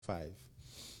5.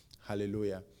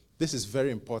 Hallelujah. This is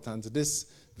very important. This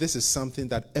is something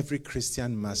that every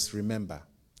Christian must remember.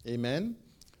 Amen.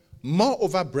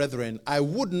 Moreover, brethren, I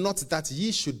would not that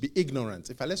ye should be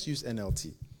ignorant. Let's use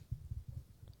NLT.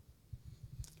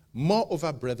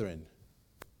 Moreover, brethren,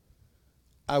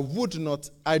 I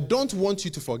don't want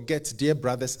you to forget, dear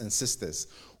brothers and sisters,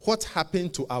 what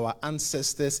happened to our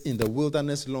ancestors in the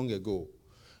wilderness long ago.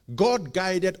 God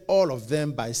guided all of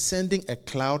them by sending a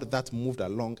cloud that moved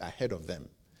along ahead of them.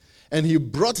 And he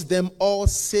brought them all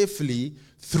safely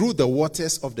through the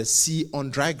waters of the sea on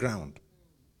dry ground.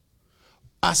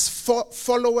 As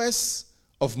followers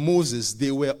of Moses,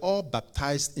 they were all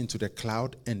baptized into the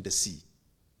cloud and the sea.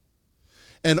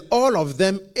 And all of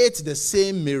them ate the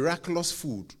same miraculous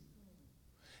food.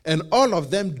 And all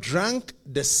of them drank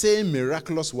the same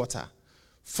miraculous water.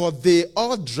 For they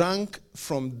all drank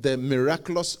from the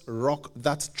miraculous rock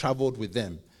that traveled with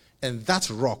them. And that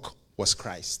rock was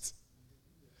Christ.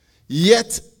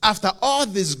 Yet, after all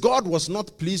this, God was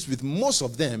not pleased with most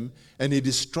of them, and he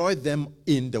destroyed them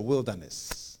in the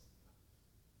wilderness.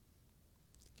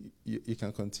 You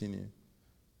can continue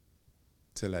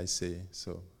till I say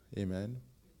so. Amen.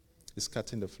 It's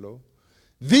cutting the flow.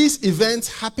 These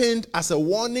events happened as a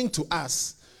warning to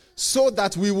us, so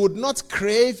that we would not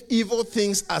crave evil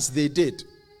things as they did.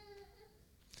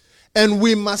 And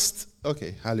we must...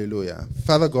 Okay, hallelujah.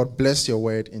 Father God, bless your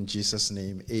word in Jesus'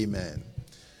 name. Amen.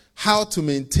 How to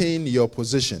maintain your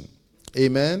position.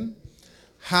 Amen.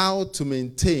 How to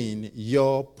maintain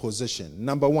your position.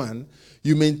 Number one,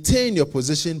 you maintain your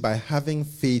position by having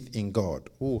faith in God.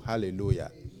 Oh,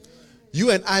 hallelujah.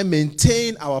 You and I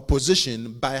maintain our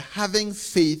position by having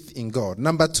faith in God.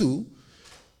 Number two,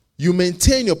 you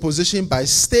maintain your position by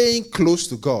staying close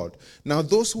to God. Now,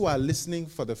 those who are listening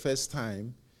for the first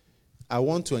time, I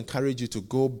want to encourage you to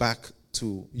go back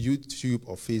to YouTube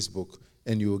or Facebook,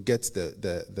 and you will get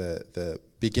the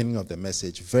beginning of the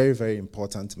message. Very, very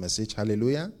important message.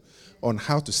 Hallelujah. On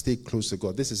how to stay close to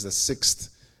God. This is the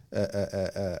sixth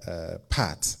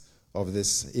part of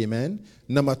this. Amen.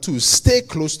 Number two, stay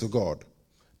close to God.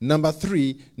 Number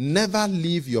three, never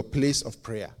leave your place of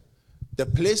prayer. The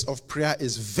place of prayer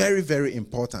is very, very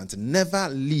important. Never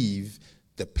leave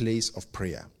the place of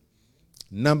prayer.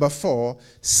 Number four,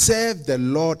 serve the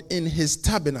Lord in his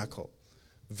tabernacle.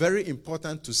 Very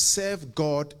important to serve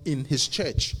God in his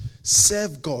church.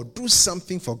 Serve God. Do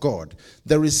something for God.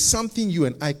 There is something you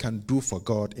and I can do for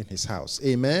God in his house.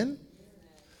 Amen?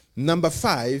 Number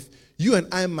five, you and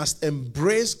I must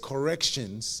embrace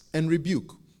corrections and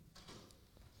rebuke.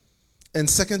 In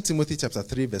 2 Timothy chapter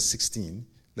 3 verse 16,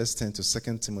 let's turn to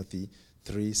 2 Timothy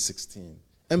 3:16.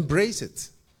 Embrace it.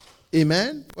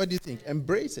 Amen? What do you think?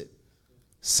 Embrace it.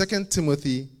 2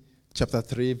 Timothy chapter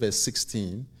 3 verse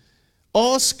 16.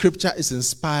 All scripture is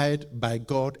inspired by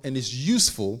God and is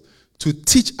useful to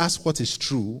teach us what is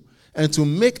true and to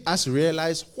make us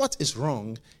realize what is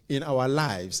wrong in our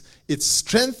lives. It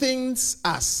strengthens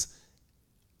us.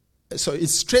 So it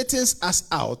straightens us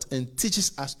out and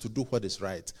teaches us to do what is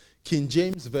right. King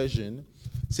James Version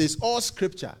says all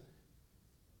scripture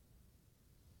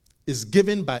is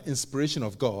given by inspiration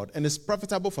of God and is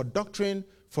profitable for doctrine,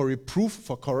 for reproof,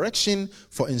 for correction,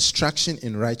 for instruction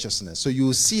in righteousness. So you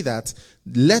will see that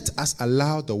let us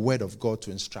allow the word of God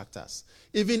to instruct us.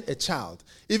 Even a child,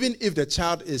 even if the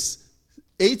child is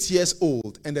 8 years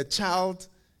old and the child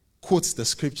quotes the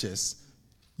scriptures,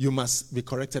 you must be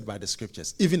corrected by the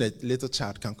scriptures. Even a little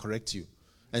child can correct you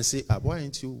and say, why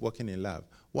aren't you walking in love?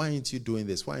 Why aren't you doing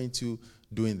this? Why aren't you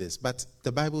doing this? But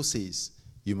the Bible says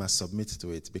you must submit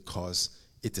to it because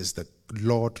it is the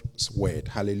Lord's word.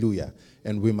 Hallelujah.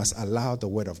 And we must allow the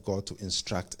word of God to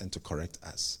instruct and to correct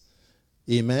us.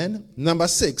 Amen. Number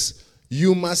 6,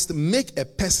 you must make a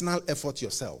personal effort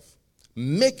yourself.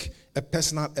 Make a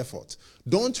personal effort.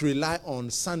 Don't rely on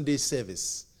Sunday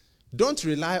service. Don't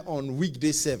rely on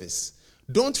weekday service.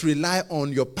 Don't rely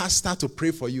on your pastor to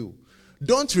pray for you.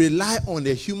 Don't rely on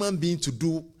a human being to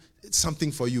do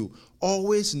something for you.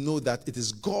 Always know that it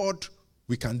is God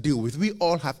we can deal with. We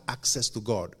all have access to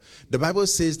God. The Bible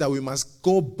says that we must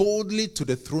go boldly to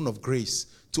the throne of grace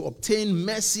to obtain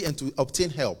mercy and to obtain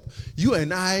help. You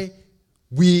and I,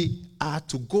 we are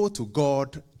to go to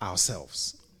God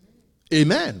ourselves.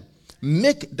 Amen.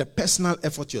 Make the personal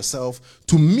effort yourself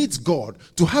to meet God,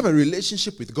 to have a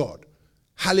relationship with God.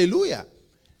 Hallelujah.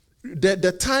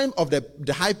 The time of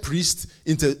the high priest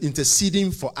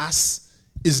interceding for us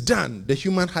is done. The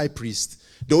human high priest.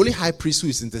 The only high priest who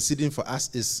is interceding for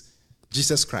us is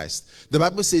Jesus Christ. The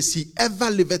Bible says he ever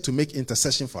liveth to make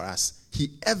intercession for us.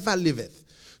 He ever liveth.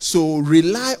 So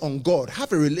rely on God.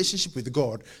 Have a relationship with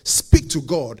God. Speak to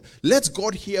God. Let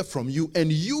God hear from you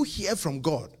and you hear from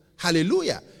God.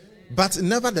 Hallelujah. But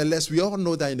nevertheless, we all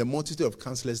know that in the multitude of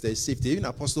counselors there is safety. Even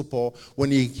Apostle Paul,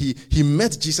 when he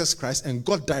met Jesus Christ and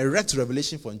got direct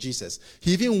revelation from Jesus,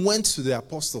 he even went to the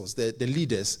apostles, the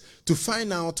leaders, to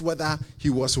find out whether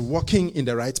he was walking in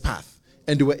the right path.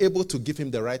 And they were able to give him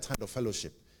the right kind of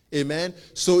fellowship. Amen.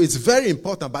 So it's very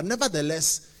important. But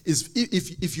nevertheless,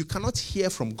 if you cannot hear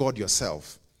from God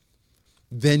yourself,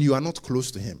 then you are not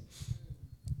close to him.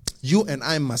 You and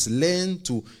I must learn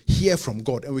to hear from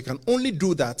God. And we can only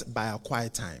do that by our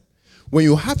quiet time. When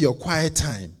you have your quiet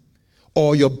time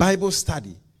or your Bible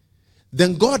study,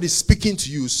 then God is speaking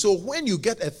to you. So when you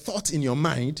get a thought in your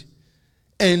mind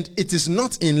and it is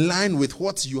not in line with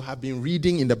what you have been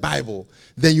reading in the Bible,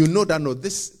 then you know that, no,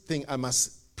 this thing I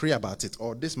must pray about it,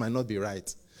 or this might not be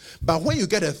right. But when you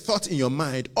get a thought in your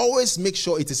mind, always make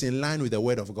sure it is in line with the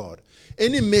word of God.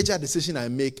 Any major decision I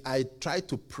make, I try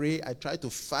to pray, I try to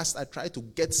fast, I try to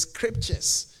get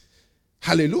scriptures.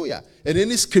 Hallelujah. And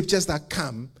any scriptures that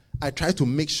come, I try to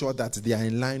make sure that they are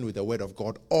in line with the word of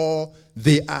God, or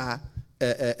they are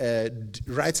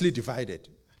rightly divided.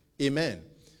 Amen.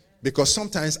 Because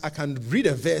sometimes I can read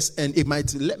a verse and it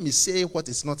might let me say what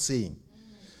it's not saying.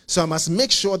 So I must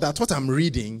make sure that what I'm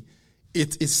reading,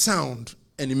 it is sound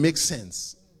and it makes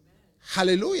sense.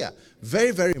 Hallelujah.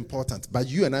 Very, very important. But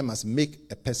you and I must make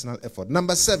a personal effort.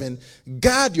 Number 7,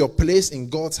 guard your place in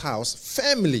God's house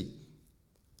firmly.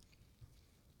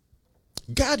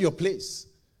 Guard your place.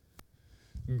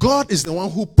 God is the one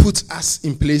who puts us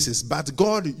in places, but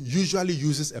God usually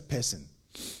uses a person.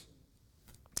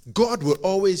 God will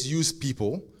always use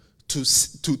people to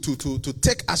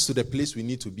take us to the place we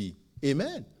need to be.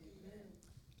 Amen.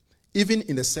 Even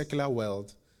in the secular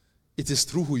world, it is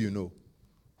through who you know.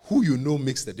 Who you know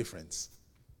makes the difference.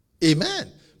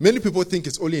 Amen. Many people think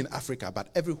it's only in Africa, but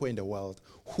everywhere in the world,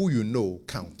 who you know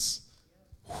counts.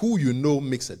 Who you know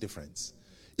makes a difference.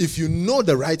 If you know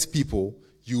the right people,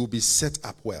 you will be set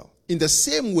up well. In the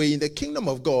same way, in the kingdom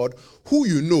of God, who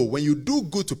you know, when you do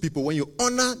good to people, when you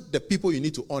honor the people you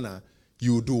need to honor,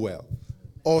 you will do well.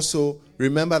 Also,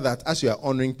 remember that as you are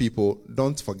honoring people,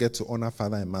 don't forget to honor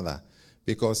father and mother.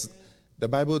 Because the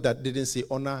Bible that didn't say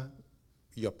honor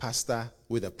your pastor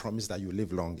with a promise that you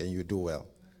live long and you do well.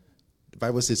 The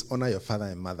Bible says honor your father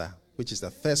and mother, which is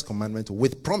the first commandment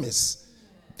with promise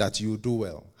that you do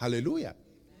well. Hallelujah.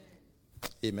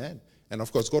 Amen. And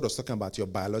of course, God was talking about your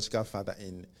biological father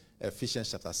in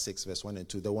Ephesians chapter 6, verse 1 and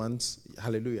 2. The ones,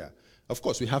 hallelujah. Of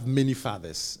course, we have many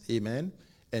fathers. Amen.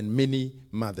 And many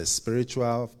mothers.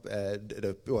 Spiritual,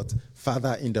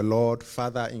 father in the Lord,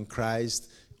 father in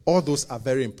Christ. All those are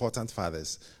very important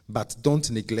fathers. But don't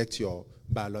neglect your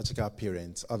biological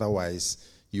parents. Otherwise,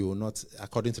 you will not,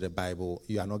 according to the Bible,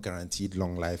 you are not guaranteed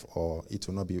long life, or it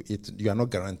will not be. You are not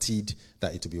guaranteed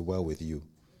that it will be well with you.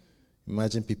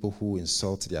 Imagine people who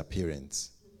insult their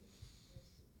parents.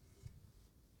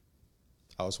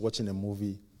 I was watching a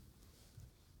movie,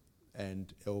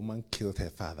 and a woman killed her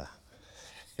father.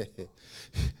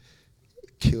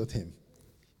 Killed him.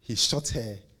 He shot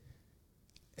her,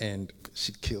 and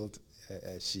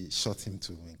she shot him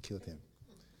too and killed him.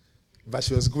 But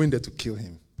she was going there to kill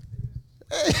him.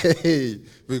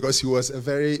 Because he was a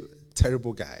very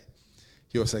terrible guy.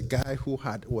 He was a guy who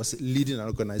was leading an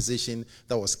organization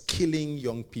that was killing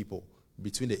young people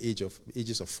between the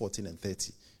ages of 14 and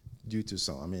 30 due to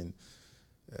some,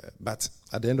 but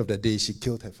at the end of the day, she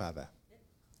killed her father.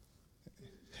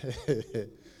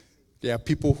 There are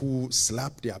people who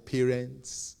slap their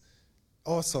parents,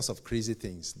 all sorts of crazy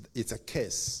things. It's a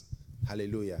curse.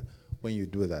 Hallelujah. When you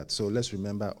do that. So let's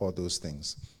remember all those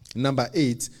things. Number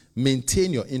 8,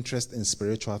 maintain your interest in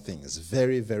spiritual things.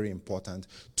 Very, very important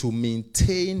to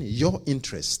maintain your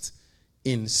interest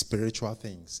in spiritual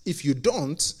things. If you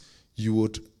don't, you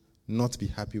would not be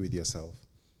happy with yourself.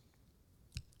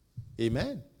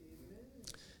 Amen.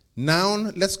 Now,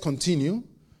 let's continue.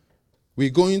 We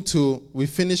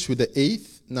finish with the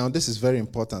 8th. Now, this is very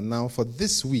important. Now, for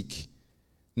this week,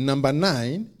 number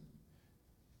 9,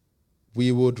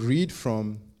 we would read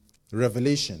from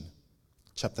Revelation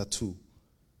chapter 2.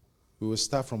 We will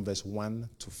start from verse 1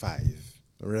 to 5.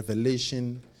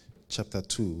 Revelation chapter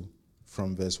 2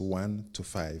 from verse 1 to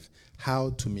 5.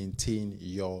 How to maintain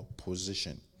your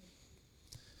position.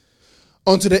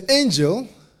 Unto the angel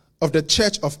of the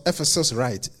church of Ephesus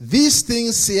write, These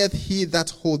things saith he that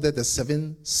holdeth the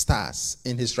 7 stars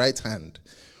in his right hand,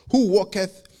 who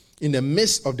walketh in the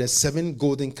midst of the 7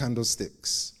 golden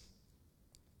candlesticks.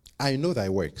 I know thy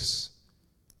works,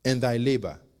 and thy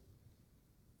labor,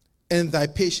 and thy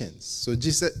patience. So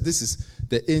Jesus,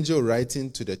 the angel writing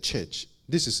to the church.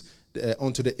 This is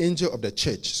unto the angel of the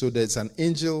church. So there's an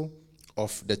angel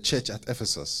of the church at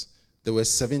Ephesus. There were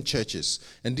 7 churches,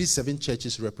 and these 7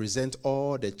 churches represent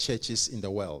all the churches in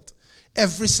the world.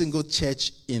 Every single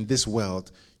church in this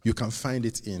world, you can find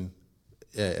it in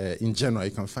general,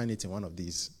 you can find it in one of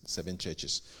these 7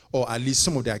 churches, or at least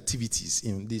some of the activities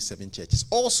in these 7 churches.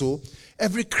 Also,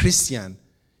 every Christian,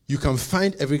 you can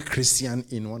find every Christian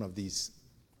in one of these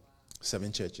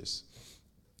 7 churches.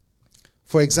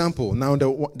 For example, now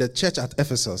the church at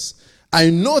Ephesus,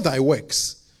 I know thy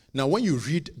works. Now, when you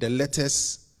read the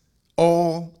letters,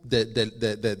 all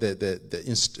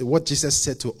what Jesus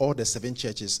said to all the 7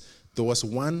 churches, there was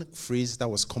one phrase that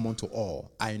was common to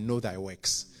all: I know thy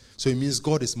works. So it means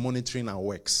God is monitoring our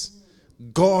works.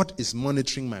 God is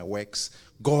monitoring my works.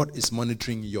 God is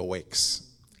monitoring your works.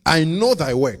 I know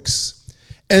thy works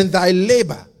and thy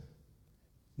labor.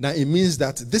 Now it means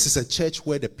that this is a church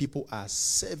where the people are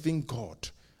serving God.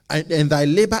 And thy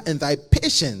labor and thy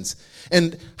patience,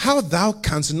 and how thou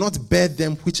canst not bear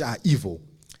them which are evil.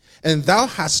 And thou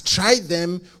hast tried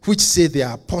them which say they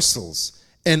are apostles,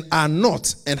 and are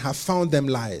not, and have found them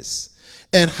liars.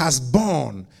 And hast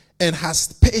borne, and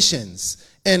hast patience,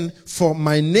 and for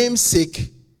my name's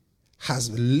sake has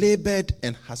labored,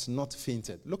 and has not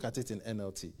fainted. Look at it in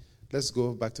NLT. Let's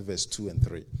go back to verse 2 and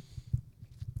 3.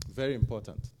 Very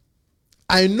important.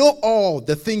 I know all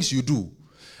the things you do.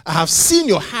 I have seen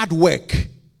your hard work.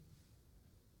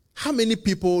 How many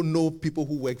people know people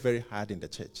who work very hard in the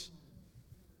church?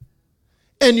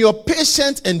 And your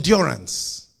patient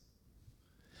endurance.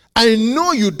 I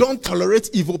know you don't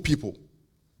tolerate evil people.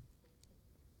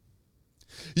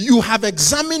 You have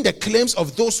examined the claims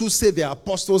of those who say they are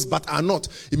apostles but are not.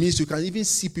 It means you can even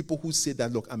see people who say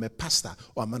that, look, I'm a pastor,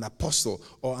 or I'm an apostle,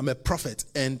 or I'm a prophet,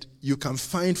 and you can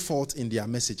find fault in their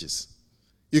messages.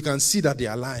 You can see that they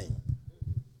are lying.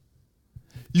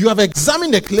 You have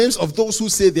examined the claims of those who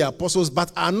say they are apostles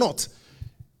but are not.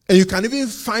 And you can even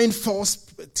find false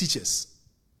teachers.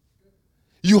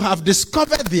 You have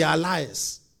discovered they are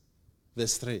liars.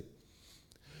 Verse 3.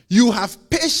 You have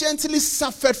patiently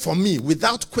suffered for me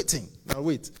without quitting. Now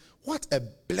wait, what a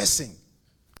blessing.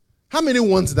 How many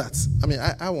want that? I mean,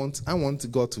 I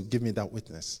want God to give me that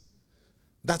witness.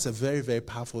 That's a very, very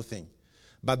powerful thing.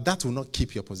 But that will not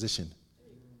keep your position.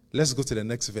 Let's go to the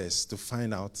next verse to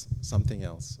find out something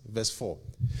else. Verse 4.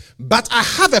 But I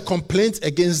have a complaint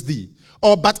against thee.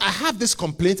 Or, but I have this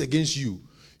complaint against you.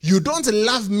 You don't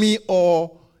love me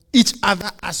or each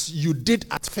other as you did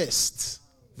at first.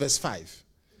 Verse 5.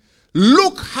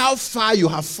 Look how far you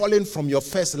have fallen from your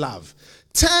first love.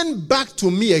 Turn back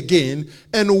to me again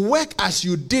and work as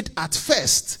you did at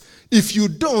first. If you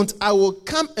don't, I will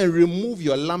come and remove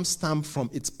your lampstand from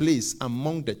its place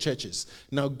among the churches.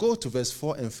 Now go to verse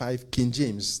 4 and 5, King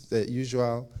James, the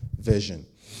usual version.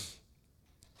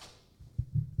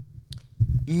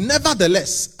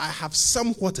 Nevertheless, I have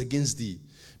somewhat against thee,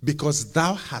 because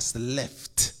thou hast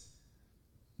left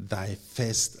thy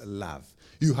first love.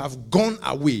 You have gone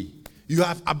away. You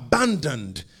have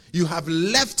abandoned. You have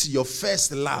left your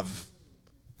first love.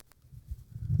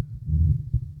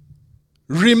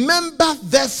 Remember,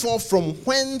 therefore, from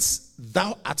whence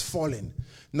thou art fallen.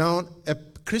 Now, a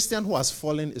Christian who has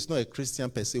fallen is not a Christian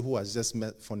per se who has just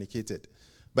fornicated.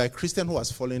 But a Christian who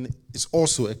has fallen is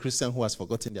also a Christian who has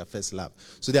forgotten their first love.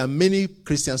 So there are many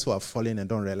Christians who have fallen and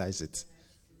don't realize it,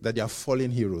 that they are fallen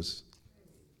heroes.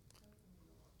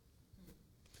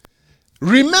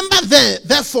 Remember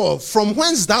therefore, from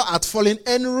whence thou art fallen,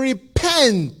 and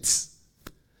repent.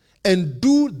 And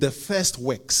do the first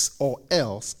works, or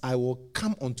else I will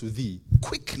come unto thee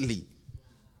quickly,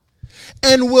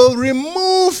 and will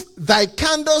remove thy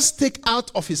candlestick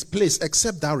out of his place,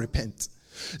 except thou repent.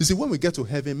 You see, when we get to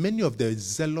heaven, many of the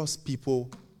zealous people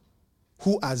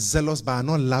who are zealous but are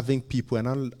not loving people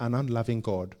and are not loving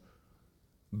God,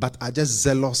 but are just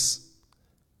zealous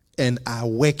and are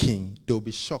working, they'll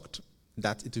be shocked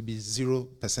that it will be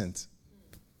 0%.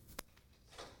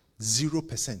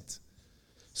 0%.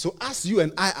 So as you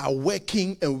and I are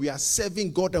working and we are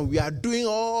serving God and we are doing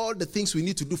all the things we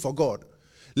need to do for God,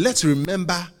 let's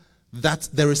remember that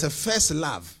there is a first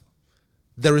love.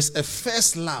 There is a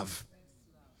first love.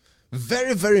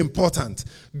 Very, very important.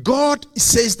 God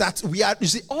says that we are, you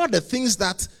see, all the things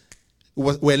that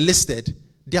were listed,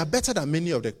 they are better than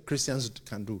many of the Christians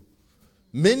can do.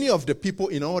 Many of the people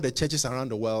in all the churches around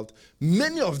the world,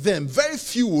 many of them, very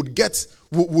few would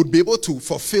be able to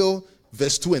fulfill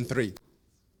verse 2 and 3.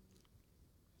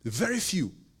 Very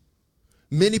few.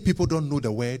 Many people don't know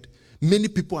the word. Many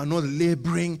people are not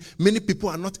laboring. Many people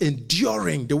are not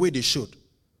enduring the way they should.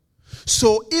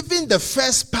 So even the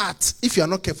first part, if you are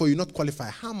not careful, you not qualify.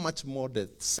 How much more the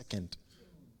second?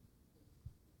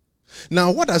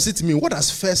 Now, what does it mean? What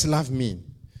does first love mean?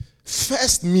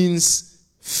 First means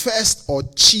first or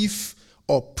chief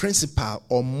or principal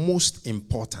or most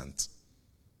important.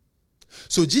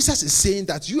 So Jesus is saying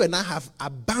that you and I have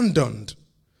abandoned,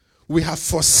 we have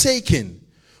forsaken,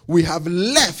 we have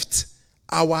left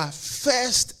our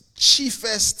first,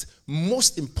 chiefest,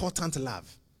 most important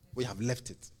love. We have left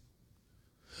it.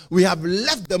 We have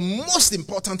left the most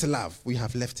important love. We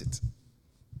have left it.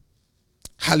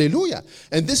 Hallelujah.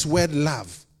 And this word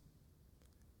love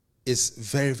is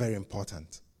very, very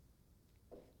important.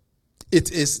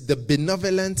 It is the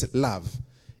benevolent love.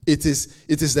 It is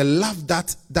the love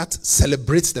that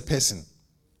celebrates the person.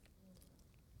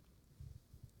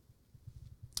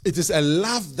 It is a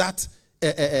love that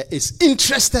is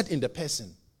interested in the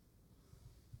person.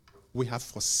 We have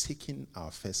forsaken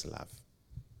our first love.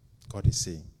 God is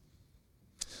saying.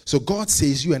 So God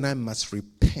says you and I must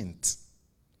repent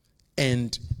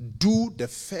and do the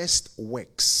first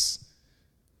works.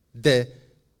 The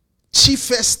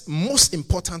chiefest, most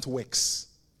important works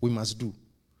we must do.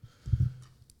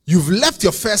 You've left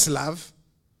your first love.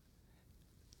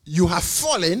 You have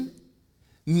fallen.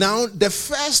 Now the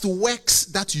first works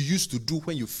that you used to do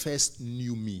when you first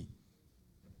knew me,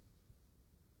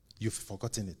 you've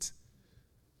forgotten it.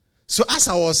 So as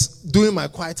I was doing my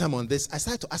quiet time on this, I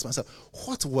started to ask myself,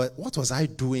 what was I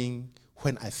doing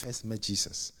when I first met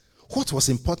Jesus? What was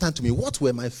important to me? What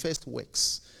were my first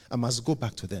works? I must go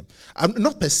back to them. I'm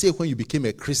not per se when you became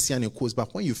a Christian in quotes,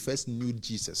 but when you first knew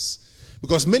Jesus.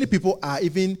 Because many people are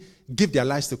even give their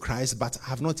lives to Christ, but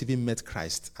have not even met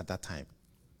Christ at that time.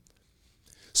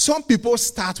 Some people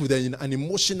start with an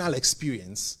emotional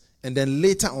experience, and then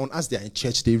later on, as they are in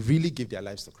church, they really give their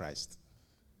lives to Christ.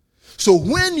 So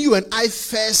when you and I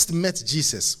first met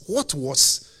Jesus, what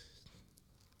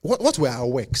were our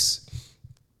works?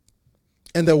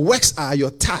 And the works are your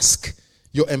task,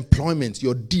 your employment,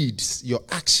 your deeds, your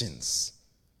actions.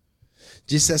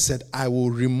 Jesus said, I will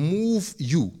remove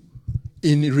you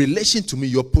in relation to me,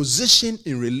 your position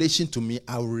in relation to me,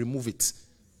 I will remove it.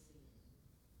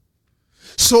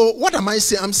 So what am I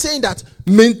saying? I'm saying that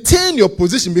maintain your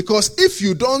position, because if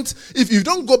you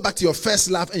don't go back to your first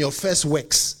love and your first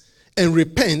works and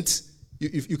repent,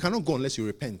 you cannot go unless you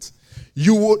repent.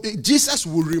 Jesus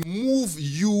will remove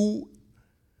you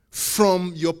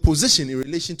from your position in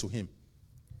relation to him.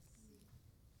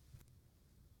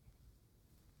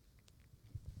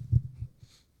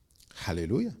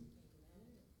 Hallelujah.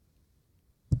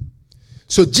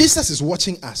 So Jesus is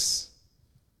watching us.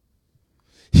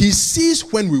 He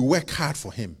sees when we work hard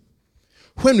for him,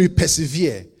 when we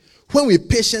persevere, when we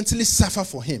patiently suffer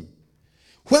for him,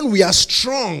 when we are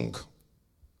strong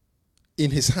in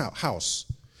his house.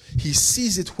 He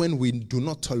sees it when we do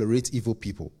not tolerate evil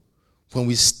people, when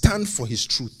we stand for his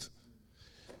truth.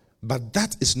 But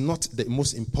that is not the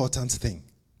most important thing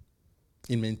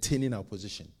in maintaining our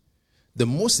position. The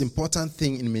most important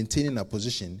thing in maintaining our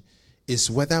position is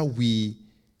whether we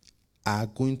are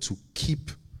going to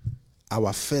keep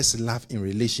our first love in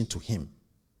relation to him,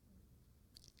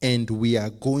 and we are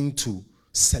going to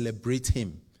celebrate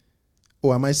him.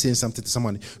 Oh, am I saying something to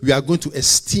someone? We are going to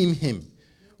esteem him.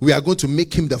 We are going to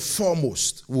make him the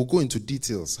foremost. We'll go into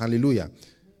details. Hallelujah.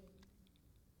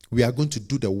 We are going to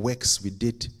do the works we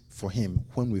did for him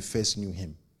when we first knew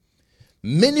him.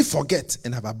 Many forget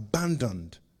and have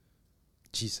abandoned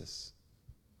Jesus.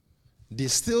 They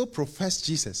still profess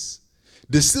Jesus.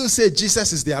 They still say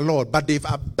Jesus is their Lord, but they've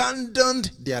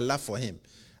abandoned their love for him.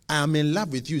 I am in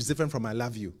love with you is different from I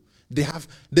love you.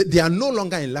 They are no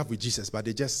longer in love with Jesus, but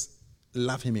they just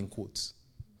love him in quotes.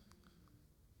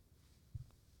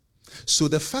 So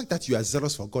the fact that you are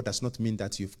zealous for God does not mean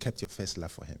that you've kept your first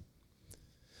love for him.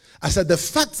 I said the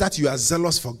fact that you are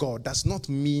zealous for God does not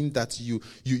mean that you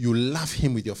love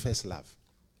him with your first love.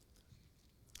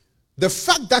 The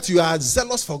fact that you are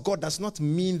zealous for God does not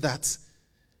mean that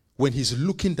when he's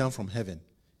looking down from heaven,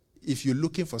 if you're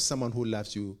looking for someone who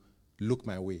loves you, look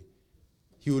my way.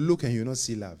 He will look and you will not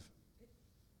see love.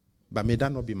 But may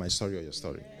that not be my story or your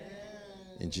story.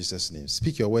 In Jesus' name.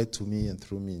 Speak your word to me and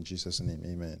through me in Jesus' name.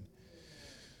 Amen.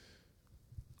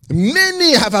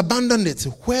 Many have abandoned it,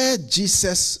 where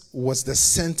Jesus was the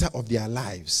center of their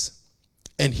lives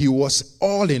and he was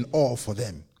all in all for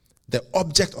them. The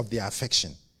object of their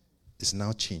affection is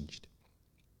now changed.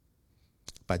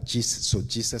 But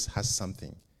Jesus has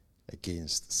something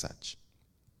against such.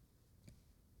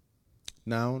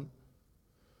 Now,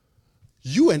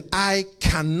 you and I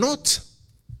cannot,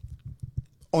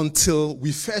 until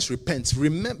we first repent.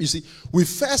 Remember, you see, we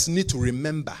first need to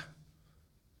remember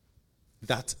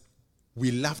that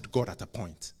we loved God at a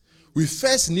point. We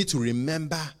first need to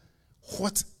remember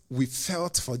what we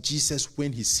felt for Jesus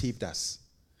when he saved us.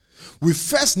 We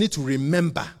first need to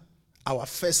remember our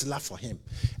first love for him.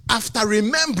 After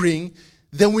remembering,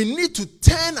 then we need to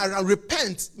turn around,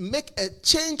 repent, make a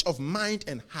change of mind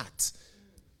and heart.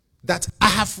 That I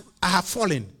have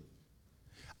fallen.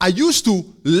 I used to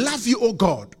love you, oh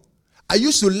God. I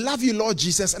used to love you, Lord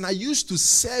Jesus, and I used to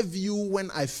serve you when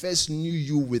I first knew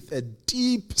you with a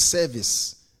deep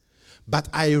service. But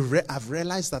I've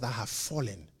realized that I have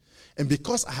fallen. And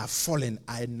because I have fallen,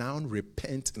 I now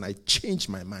repent and I change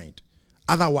my mind.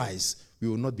 Otherwise, we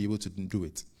will not be able to do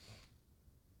it.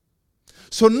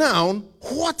 So now,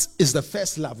 what is the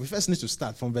first love? We first need to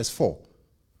start from verse 4.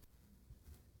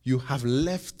 You have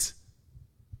left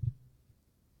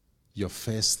your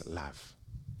first love.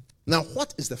 Now,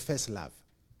 what is the first love?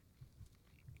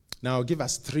 Now, I'll give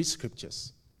us 3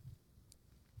 scriptures.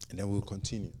 And then we'll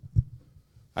continue.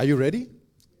 Are you ready?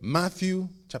 Matthew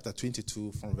chapter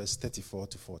 22 from verse 34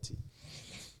 to 40.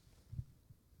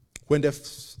 When the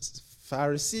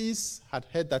Pharisees had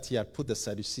heard that he had put the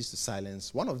Sadducees to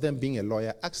silence, one of them, being a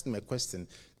lawyer, asked him a question,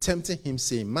 tempting him,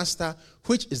 saying, Master,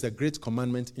 which is the great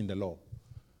commandment in the law?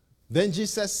 Then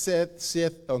Jesus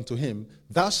saith unto him,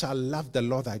 Thou shalt love the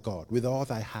Lord thy God with all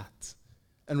thy heart,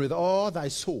 and with all thy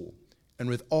soul, and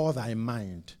with all thy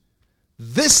mind.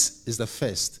 This is the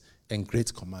first and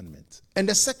great commandment. And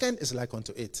the second is like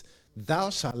unto it, Thou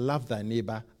shalt love thy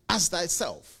neighbor as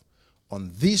thyself.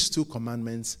 On these 2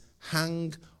 commandments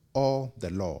hang all the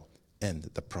law and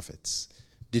the prophets.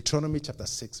 Deuteronomy chapter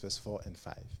 6, verse 4 and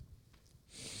 5.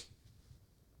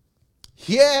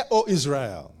 Hear, O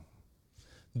Israel,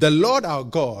 the Lord our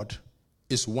God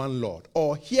is one Lord.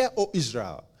 Or hear, O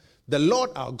Israel, the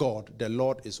Lord our God, the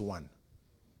Lord is one.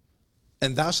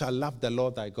 And thou shalt love the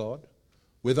Lord thy God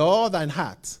with all thine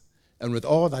heart, and with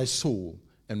all thy soul,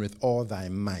 and with all thy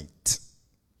might.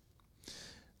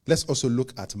 Let's also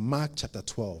look at Mark chapter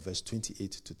 12, verse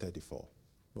 28 to 34.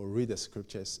 We'll read the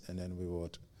scriptures and then we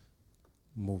will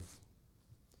move.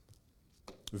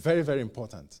 Very, very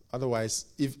important. Otherwise,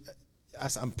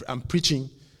 as I'm preaching,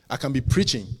 I can be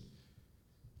preaching.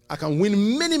 I can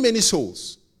win many, many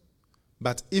souls.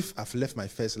 But if I've left my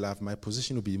first love, my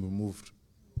position will be removed.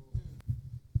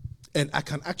 And I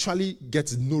can actually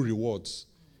get no rewards.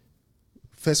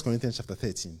 1 Corinthians chapter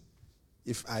 13.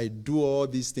 If I do all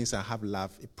these things and have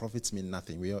love, it profits me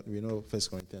nothing. We know 1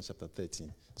 Corinthians chapter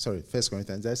 13. Sorry, 1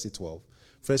 Corinthians, I say 12.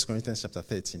 1 Corinthians chapter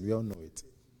 13. We all know it.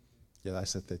 Yeah, I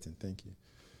said 13. Thank you.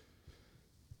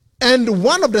 And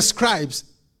one of the scribes,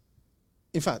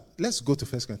 in fact, let's go to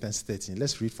 1 Corinthians 13.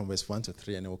 Let's read from verse 1 to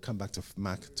 3, and then we'll come back to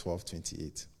Mark 12,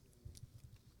 28.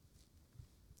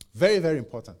 Very, very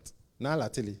important. Now,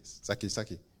 Latili,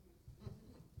 Saki.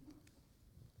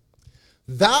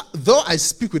 That though I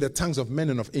speak with the tongues of men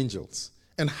and of angels,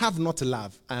 and have not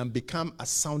love, I am become a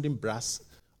sounding brass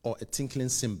or a tinkling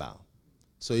cymbal.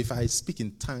 So if I speak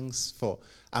in tongues,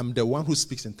 I'm the one who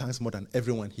speaks in tongues more than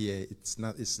everyone here.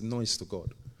 It's noise to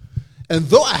God. And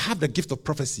though I have the gift of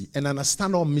prophecy and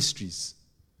understand all mysteries,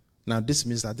 now this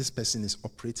means that this person is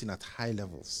operating at high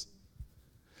levels.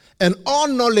 And all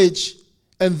knowledge,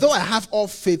 and though I have all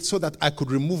faith so that I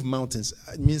could remove mountains,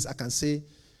 it means I can say,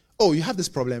 oh, you have this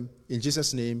problem. In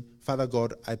Jesus' name, Father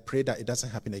God, I pray that it doesn't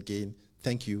happen again.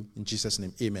 Thank you. In Jesus'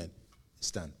 name, amen. It's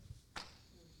done.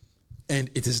 And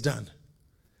it is done.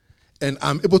 And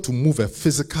I'm able to move a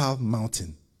physical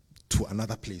mountain to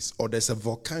another place. Or there's a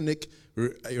volcanic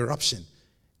eruption.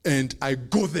 And I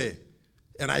go there.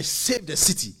 And I save the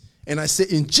city. And I say,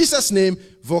 in Jesus' name,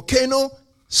 volcano,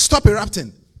 stop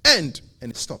erupting. And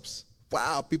it stops.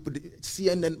 Wow, people,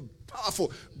 CNN,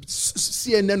 powerful.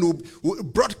 CNN will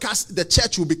broadcast, the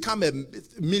church will become 1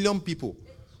 million people.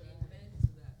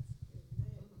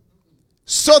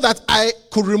 So that I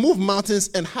could remove mountains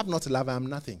and have not love, I am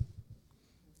nothing.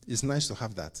 It's nice to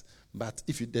have that. But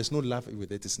if there's no love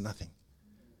with it, it's nothing.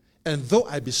 And though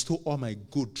I bestow all my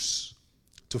goods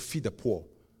to feed the poor,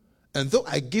 and though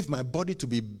I give my body to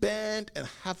be burned and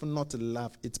have not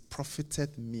love, it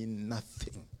profited me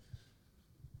nothing.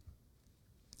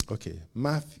 Okay,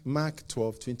 Mark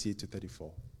 12, 28 to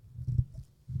 34.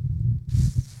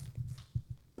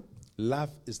 Love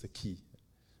is the key.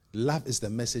 Love is the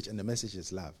message, and the message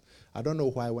is love. I don't know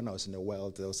why when I was in the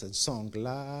world, there was a song,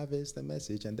 Love is the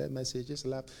message, and that message is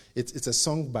love. It's a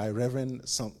song by Reverend,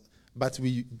 but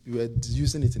we were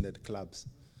using it in the clubs,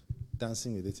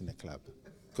 dancing with it in the club.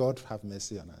 God have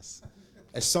mercy on us.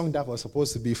 A song that was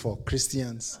supposed to be for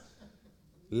Christians.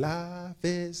 Love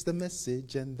is the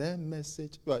message, and the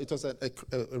message. Well, it was a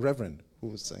reverend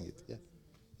who sang it.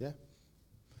 Yeah.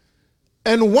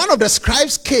 And one of the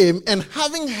scribes came, and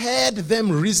having heard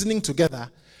them reasoning together,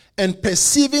 and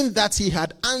perceiving that he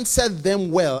had answered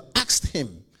them well, asked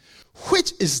him,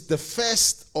 which is the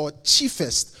first or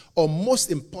chiefest or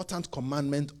most important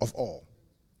commandment of all?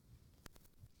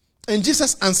 And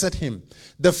Jesus answered him,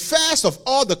 the first of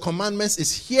all the commandments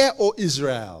is, hear, O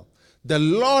Israel, the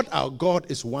Lord our God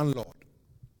is one Lord.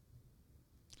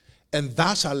 And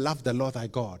thou shalt love the Lord thy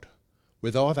God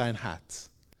with all thine heart,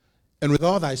 and with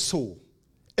all thy soul,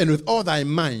 and with all thy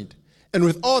mind, and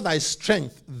with all thy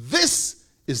strength. This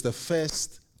is the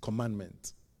first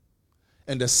commandment.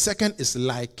 And the second is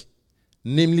like,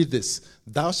 namely this,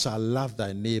 thou shalt love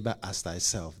thy neighbor as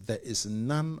thyself. There is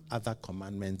none other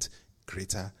commandment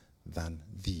greater than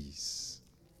these.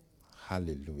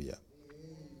 Hallelujah.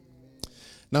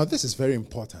 Now this is very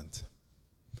important.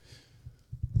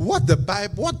 What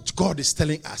God is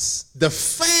telling us, the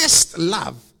first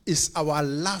love is our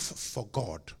love for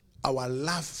God, our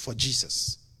love for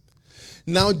Jesus.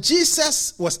 Now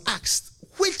Jesus was asked,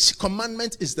 which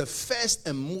commandment is the first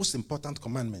and most important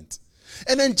commandment?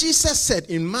 And then Jesus said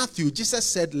in Matthew, Jesus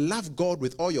said, love God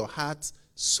with all your heart,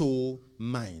 soul,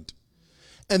 mind.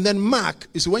 And then Mark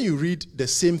is when you read the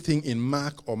same thing in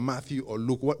Mark or Matthew or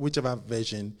Luke, whichever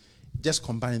version, just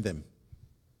combine them.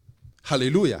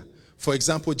 Hallelujah. For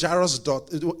example,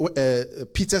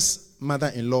 Peter's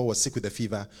mother-in-law was sick with a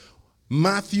fever.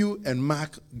 Matthew and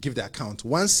Mark give the account.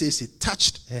 One says he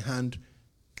touched her hand,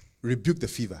 rebuked the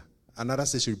fever. Another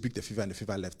says he rebuked the fever and the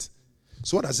fever left.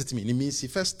 So what does it mean? It means he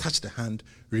first touched the hand,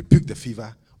 rebuked the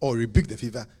fever, or rebuked the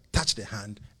fever, touched the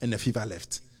hand, and the fever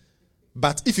left.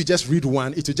 But if you just read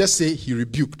one, it will just say he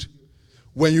rebuked.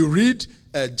 When you read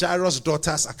Jairus'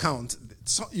 daughter's account,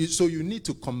 so you need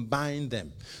to combine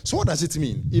them. So what does it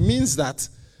mean? It means that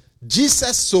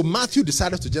so Matthew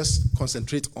decided to just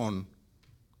concentrate on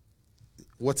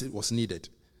what it was needed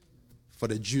for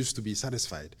the Jews to be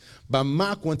satisfied. But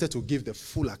Mark wanted to give the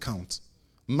full account.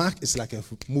 Mark is like a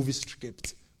movie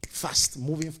script, fast,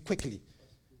 moving quickly.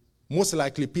 Most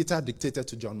likely Peter dictated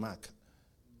to John Mark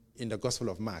in the Gospel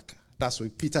of Mark. That's why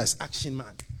Peter is action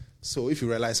man. So if you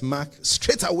realize Mark,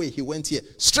 straight away he went here,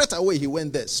 straight away he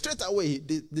went there, straight away he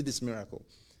did this miracle.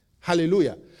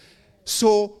 Hallelujah.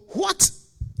 So what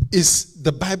is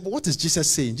the Bible, what is Jesus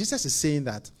saying? Jesus is saying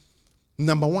that,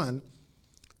 number one,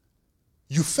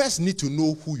 you first need to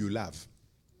know who you love.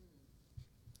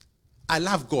 I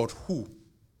love God. Who?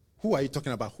 Who are you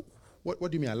talking about? What do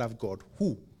you mean I love God?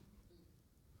 Who?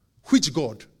 Which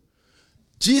God?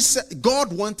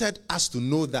 God wanted us to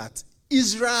know that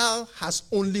Israel has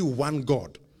only one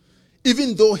God.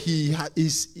 Even though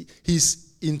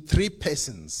he's in three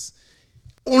persons.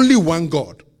 Only one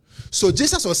God. So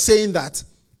Jesus was saying that's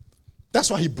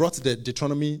why he brought the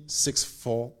Deuteronomy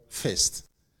 6:4 first.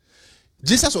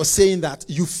 Jesus was saying that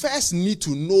you first need to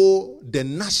know the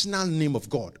national name of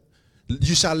God.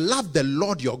 You shall love the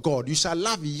Lord your God. You shall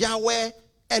love Yahweh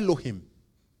Elohim.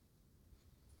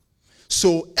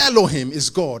 So Elohim is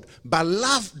God, but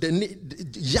love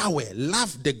Yahweh,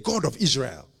 love the God of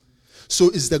Israel. So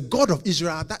it's the God of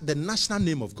Israel, that the national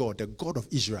name of God, the God of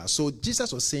Israel. So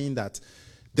Jesus was saying that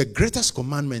the greatest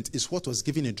commandment is what was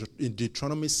given in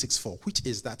Deuteronomy 6:4, which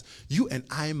is that you and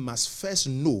I must first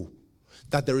know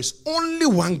that there is only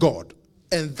one God,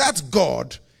 and that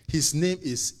God, his name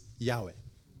is Yahweh,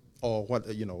 or what,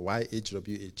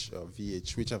 YHWH or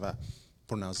VH, whichever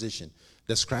pronunciation.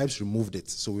 The scribes removed it,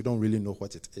 so we don't really know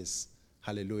what it is.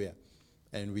 Hallelujah.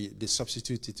 And they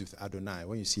substitute it with Adonai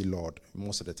when you see Lord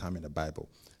most of the time in the Bible.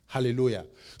 Hallelujah.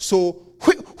 So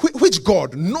which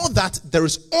God? Know that there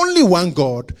is only one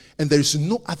God and there is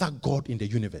no other God in the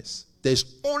universe. There is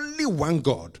only one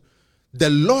God. The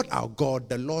Lord our God,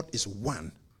 the Lord is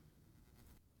one.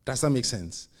 Does that make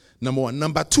sense? Number one.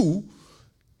 Number two,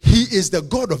 he is the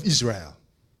God of Israel.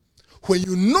 When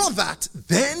you know that,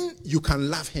 then you can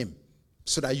love him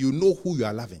so that you know who you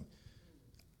are loving.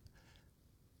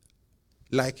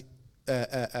 Like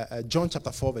John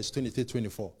chapter 4 verse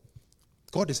 23-24.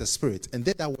 God is a spirit, and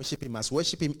they that worship him must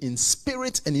worship him in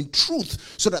spirit and in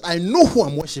truth, so that I know who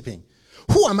I'm worshiping.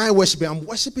 Who am I worshiping? I'm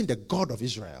worshiping the God of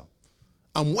Israel.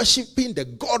 I'm worshiping the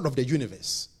God of the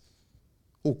universe.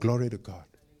 Oh, glory to God.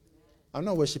 I'm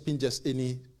not worshiping just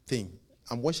anything.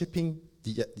 I'm worshiping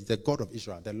the God of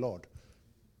Israel, the Lord.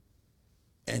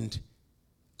 And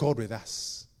God with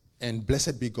us. And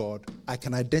blessed be God. I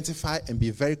can identify and be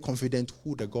very confident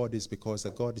who the God is, because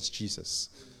the God is Jesus.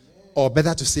 Or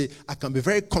better to say, I can be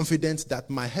very confident that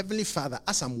my Heavenly Father,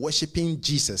 as I'm worshiping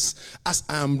Jesus, as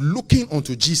I'm looking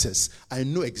unto Jesus, I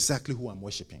know exactly who I'm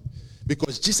worshiping.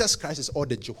 Because Jesus Christ is all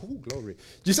the Jehovah, glory.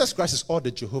 Jesus Christ is all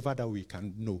the Jehovah that we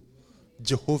can know.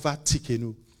 Jehovah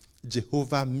Tikenu,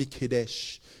 Jehovah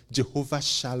Mikadesh, Jehovah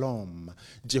Shalom,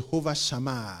 Jehovah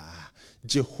Shammah,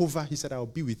 Jehovah, he said, I'll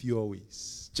be with you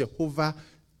always. Jehovah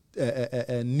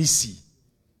Nisi,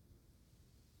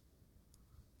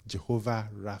 Jehovah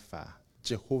Rapha,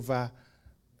 Jehovah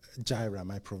Jireh,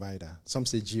 my provider. Some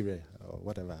say Jireh or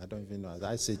whatever. I don't even know.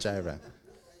 I say Jireh.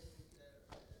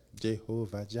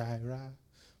 Jehovah Jireh,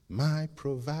 my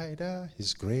provider.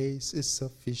 His grace is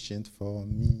sufficient for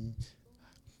me.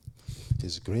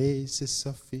 His grace is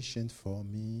sufficient for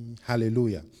me.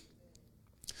 Hallelujah.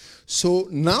 So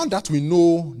now that we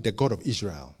know the God of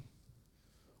Israel,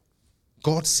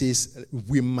 God says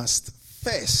we must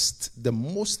first, the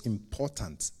most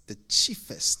important, the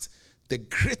chiefest, the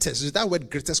greatest, that word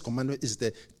greatest commandment is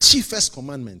the chiefest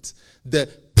commandment, the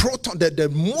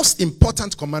most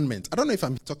important commandment. I don't know if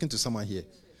I'm talking to someone here.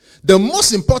 The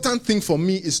most important thing for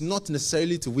me is not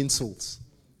necessarily to win souls.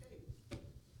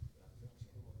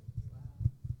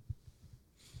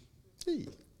 Hey.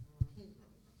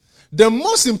 The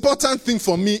most important thing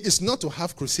for me is not to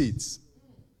have crusades.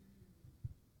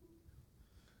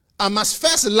 I must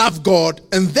first love God,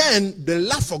 and then the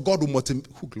love for God will motivate.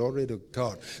 Oh, glory to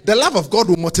God. The love of God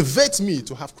will motivate me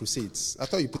to have crusades. I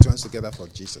thought you put your hands together for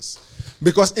Jesus.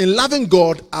 Because in loving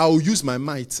God, I'll use my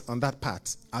might on that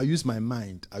part. I'll use my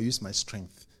mind. I'll use my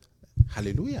strength.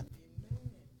 Hallelujah.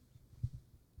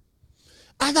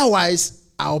 Otherwise,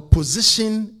 I'll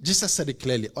position, Jesus said it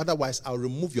clearly, otherwise I'll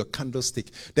remove your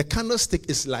candlestick. The candlestick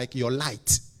is like your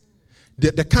light.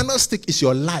 The candlestick is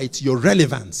your light, your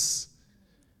relevance.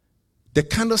 The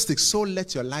candlestick, so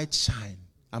let your light shine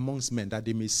amongst men that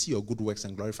they may see your good works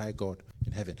and glorify God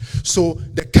in heaven. So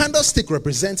the candlestick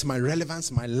represents my relevance,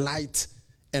 my light,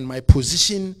 and my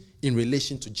position in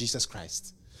relation to Jesus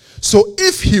Christ. So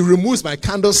if he removes my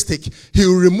candlestick, he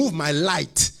will remove my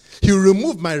light. He will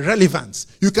remove my relevance.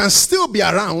 You can still be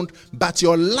around, but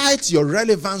your light, your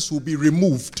relevance will be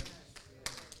removed.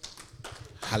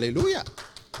 Hallelujah.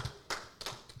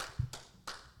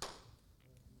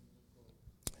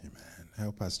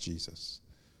 Help us, Jesus.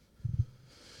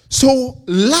 So,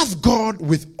 love God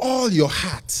with all your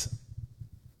heart.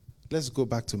 Let's go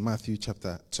back to Mark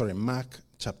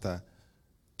chapter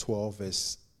 12,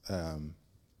 verse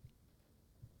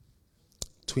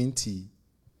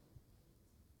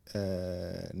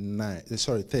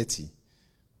 30.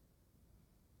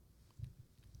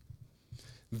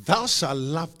 Thou shalt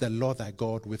love the Lord thy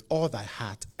God with all thy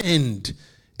heart, and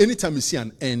anytime you see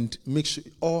an end, make sure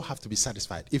all have to be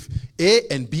satisfied. If A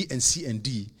and B and C and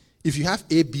D, if you have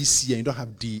A, B, C and you don't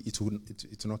have D, it will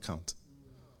not count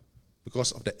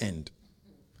because of the end.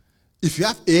 If you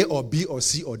have A or B or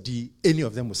C or D, any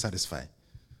of them will satisfy.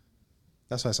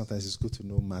 That's why sometimes it's good to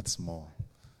know maths more.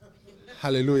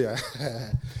 Hallelujah.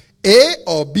 A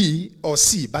or B or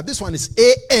C, but this one is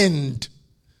A and.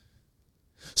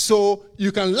 So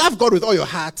you can love God with all your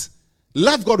heart,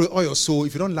 love God with all your soul.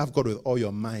 If you don't love God with all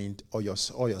your mind or your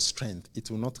strength,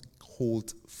 it will not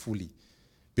hold fully.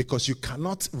 Because you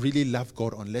cannot really love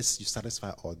God unless you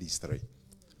satisfy all these three.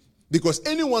 Because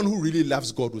anyone who really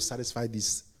loves God will satisfy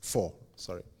these four.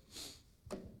 Sorry.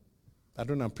 I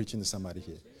don't know, I'm preaching to somebody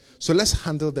here. So let's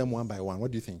handle them one by one.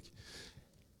 What do you think?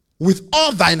 With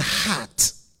all thine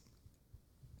heart.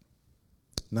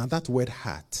 Now that word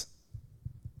heart.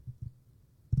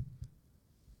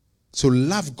 So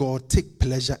love God, take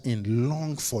pleasure in,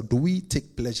 long for. Do we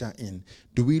take pleasure in?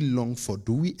 Do we long for?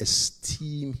 Do we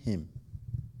esteem him?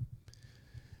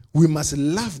 We must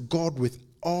love God with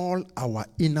all our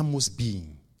innermost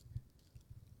being,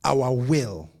 our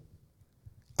will,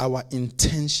 our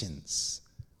intentions,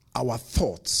 our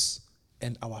thoughts,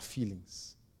 and our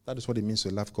feelings. That is what it means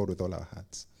to love God with all our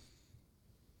hearts.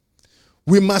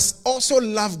 We must also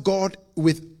love God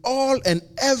with all and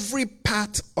every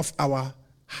part of our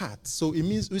heart. So it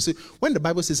means, we say, when the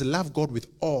Bible says love God with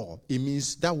all, it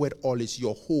means that word all is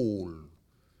your whole.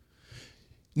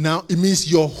 Now, it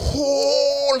means your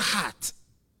whole heart.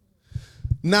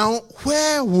 Now,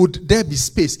 where would there be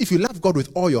space? If you love God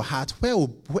with all your heart, where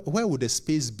would the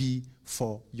space be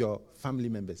for your family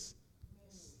members?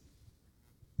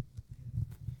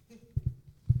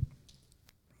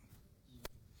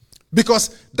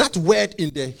 Because that word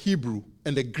in the Hebrew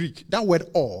and the Greek, that word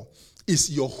all,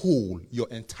 is your whole, your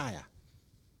entire.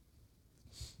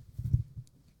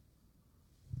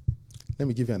 Let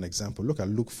me give you an example. Look at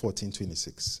Luke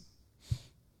 14:26.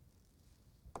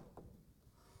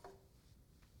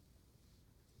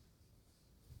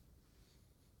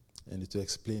 And to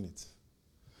explain it.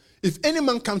 If any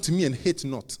man come to me and hate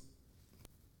not.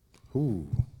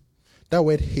 That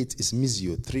word hate is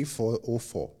Mizio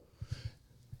 3404.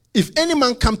 If any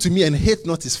man come to me and hate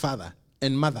not his father,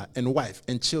 and mother and wife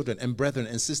and children and brethren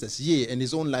and sisters, yea, and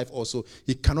his own life also,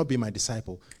 he cannot be my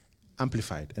disciple.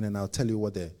 Amplified. And then I'll tell you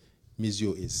what the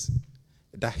misio is.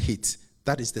 That hate,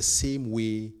 that is the same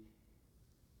way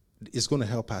it's going to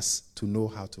help us to know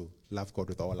how to love God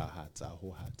with all our hearts, our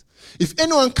whole heart. If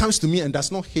anyone comes to me and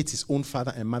does not hate his own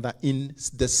father and mother in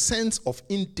the sense of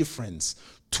indifference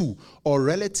to or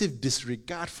relative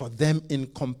disregard for them in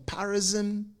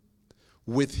comparison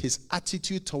with his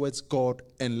attitude towards God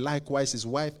and likewise his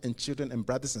wife and children and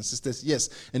brothers and sisters, yes,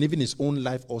 and even his own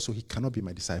life also, he cannot be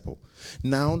my disciple.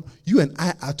 Now, you and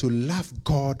I are to love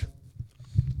God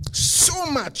so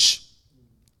much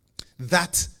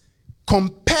that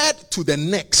compared to the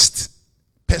next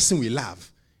person we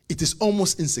love, it is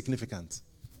almost insignificant.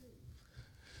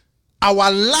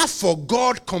 Our love for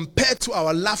God compared to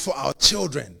our love for our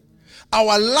children,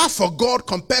 our love for God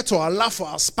compared to our love for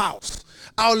our spouse,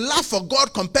 our love for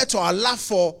God compared to our love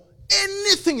for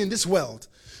anything in this world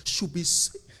should be...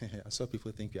 I saw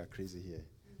people think we are crazy here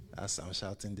as I'm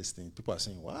shouting this thing. People are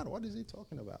saying, what is he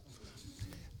talking about?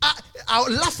 Our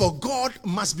love for God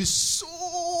must be so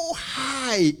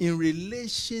high in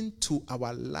relation to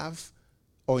our love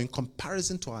or in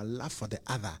comparison to our love for the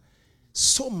other,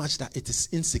 so much that it is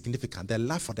insignificant. The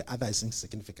love for the other is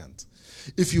insignificant.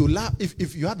 If you have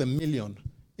 $1 million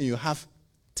and you have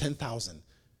 10,000,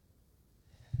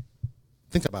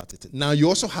 think about it. Now you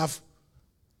also have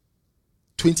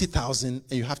 20,000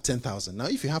 and you have 10,000. Now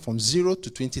if you have from 0 to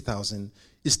 20,000,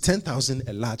 is 10,000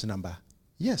 a large number?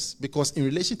 Yes, because in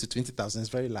relation to 20,000,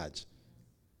 it's very large.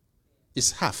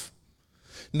 It's half.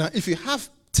 Now, if you have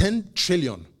 10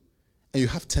 trillion and you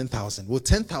have 10,000, will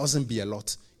 10,000 be a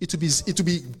lot? It will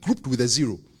be grouped with a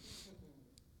zero.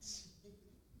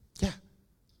 Yeah.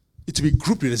 It will be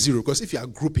grouped with a zero, because if you are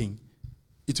grouping,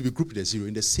 it will be grouped with a zero.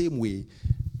 In the same way,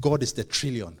 God is the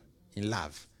trillion in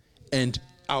love, and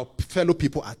our fellow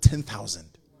people are 10,000.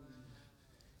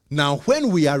 Now, when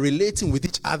we are relating with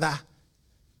each other,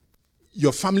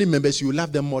 your family members, you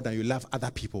love them more than you love other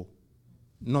people.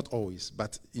 Not always,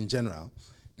 but in general.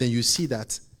 Then you see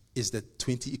that is the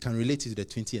 20, you can relate it to the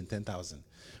 20 and 10,000.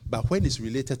 But when it's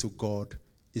related to God,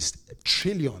 it's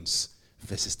trillions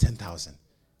versus 10,000.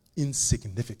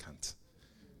 Insignificant.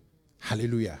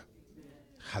 Hallelujah.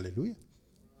 Hallelujah.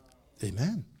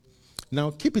 Amen.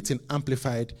 Now keep it in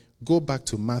Amplified. Go back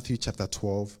to Matthew chapter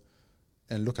 12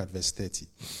 and look at verse 30.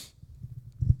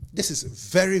 This is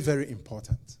very, very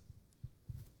important.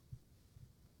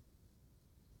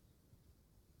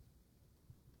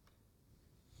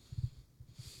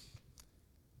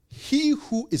 He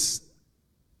who is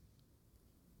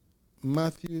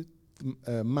Mark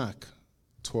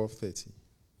 12:30.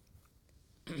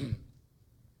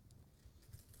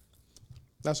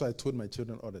 That's what I told my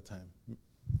children all the time.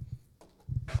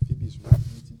 Phoebe is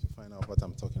waiting to find out what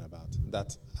I'm talking about.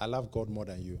 That I love God more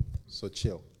than you, so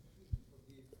chill.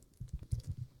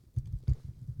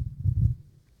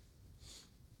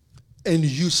 And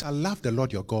you shall love the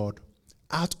Lord your God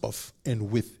out of and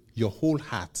with your whole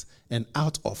heart, and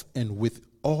out of and with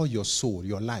all your soul,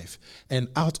 your life, and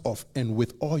out of and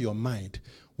with all your mind,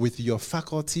 with your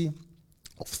faculty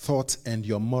of thought and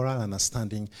your moral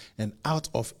understanding, and out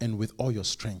of and with all your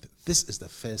strength. This is the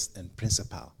first and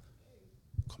principal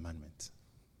commandment.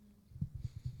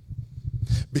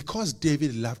 Because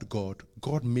David loved God,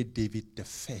 God made David the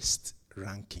first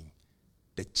ranking,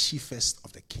 the chiefest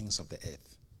of the kings of the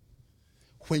earth.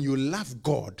 When you love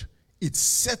God, it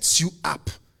sets you up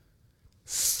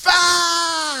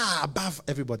far above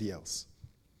everybody else.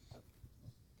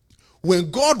 When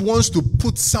God wants to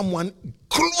put someone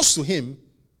close to him,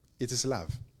 it is love.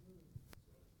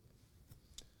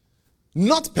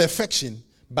 Not perfection,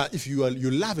 but if you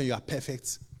love and you are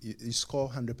perfect, you score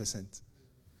 100%.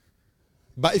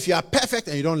 But if you are perfect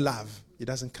and you don't love, it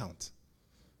doesn't count.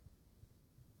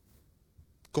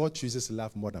 God chooses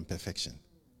love more than perfection.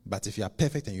 But if you are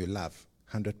perfect and you love,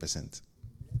 100%.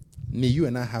 May you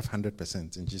and I have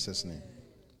 100% in Jesus' name.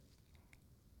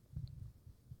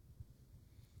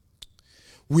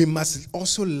 We must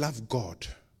also love God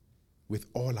with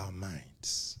all our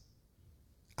minds,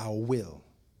 our will,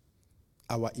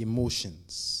 our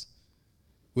emotions.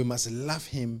 We must love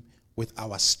him with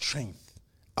our strength,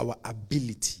 our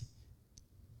ability,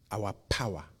 our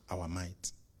power, our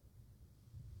might.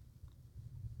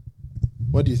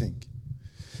 What do you think?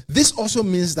 This also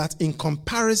means that in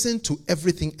comparison to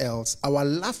everything else, our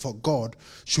love for God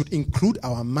should include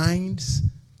our minds,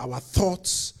 our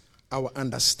thoughts, our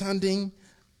understanding,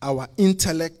 our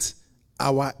intellect,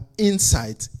 our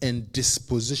insight, and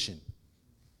disposition.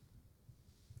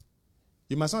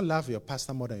 You must not love your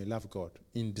pastor more than you love God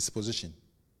in disposition,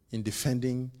 in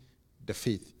defending the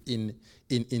faith in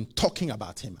talking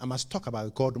about him. I must talk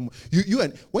about God. You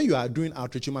and when you are doing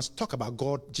outreach, you must talk about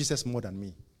God, Jesus more than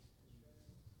me.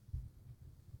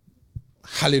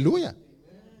 Hallelujah.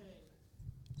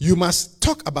 You must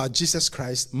talk about Jesus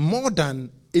Christ more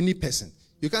than any person.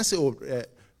 You can't say, oh,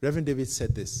 Reverend David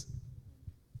said this.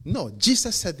 No,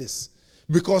 Jesus said this.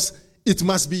 Because it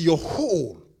must be your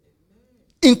whole,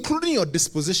 including your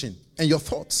disposition and your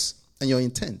thoughts and your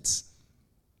intents.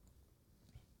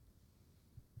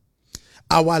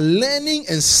 Our learning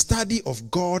and study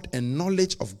of God and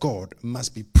knowledge of God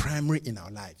must be primary in our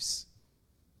lives.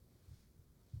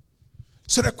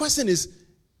 So the question is,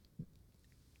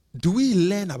 do we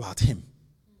learn about him?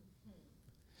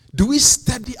 Do we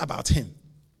study about him?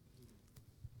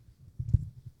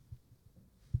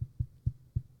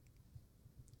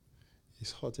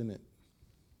 It's hot, isn't it?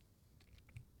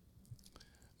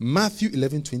 Matthew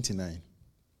 11:29.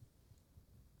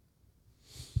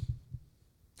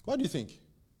 What do you think?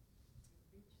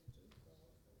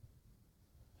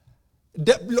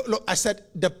 Look, I said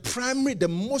the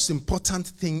most important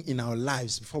thing in our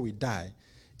lives before we die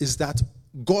is that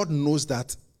God knows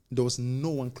that there was no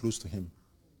one close to him.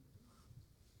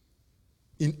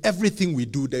 In everything we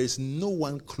do, there is no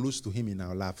one close to him in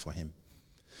our love for him.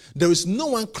 There is no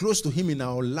one close to him in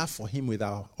our love for him with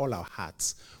all our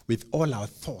hearts, with all our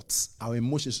thoughts, our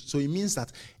emotions. So it means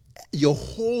that your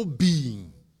whole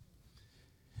being,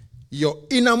 your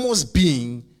innermost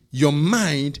being, your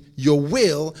mind, your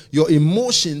will, your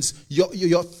emotions,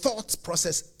 your thought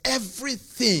process,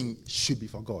 everything should be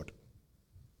for God.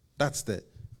 That's the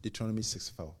Deuteronomy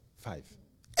 6:5.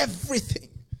 Everything.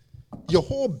 Your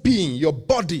whole being, your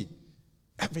body,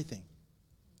 everything.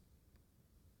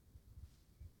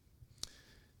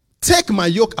 Take my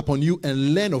yoke upon you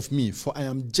and learn of me, for I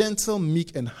am gentle,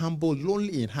 meek, and humble,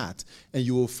 lonely in heart, and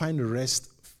you will find rest,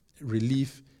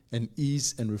 relief, and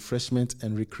ease, and refreshment,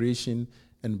 and recreation,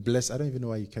 and bless. I don't even know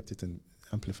why you kept it in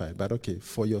Amplified, but okay,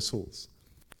 for your souls.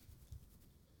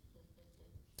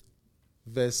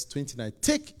 Verse 29.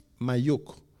 Take my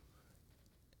yoke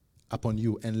upon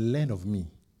you and learn of me,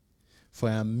 for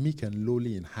I am meek and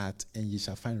lowly in heart, and ye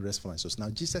shall find rest for my souls. Now,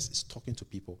 Jesus is talking to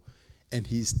people, and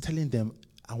he is telling them,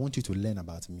 I want you to learn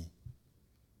about me.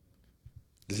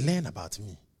 Learn about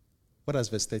me. What does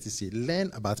verse 30 say? Learn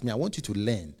about me. I want you to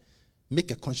learn.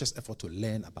 Make a conscious effort to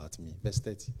learn about me. Verse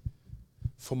 30.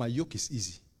 For my yoke is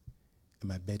easy, and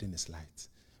my burden is light.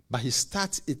 But he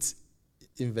starts it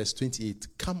in verse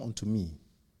 28. Come unto me,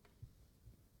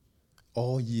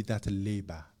 all ye that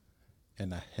labor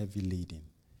and are heavy laden,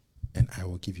 and I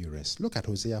will give you rest. Look at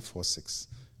Hosea 4:6.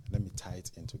 Let me tie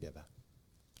it in together.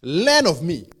 Learn of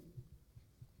me.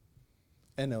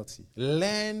 NLT.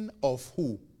 Learn of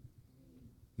who?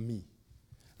 Me.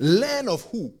 Learn of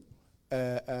who?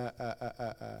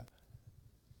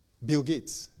 Bill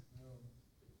Gates.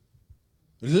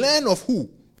 Learn of who?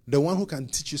 The one who can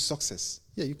teach you success.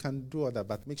 Yeah, you can do all that,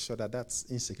 but make sure that that's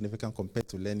insignificant compared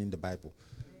to learning the Bible.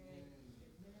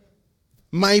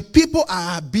 My people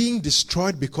are being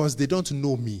destroyed because they don't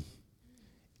know me.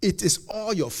 It is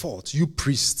all your fault, you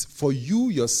priests, for you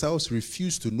yourselves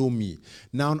refuse to know me.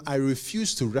 Now I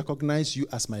refuse to recognize you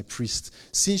as my priest.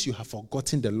 Since you have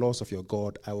forgotten the laws of your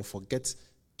God, I will forget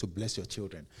to bless your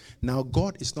children. Now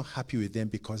God is not happy with them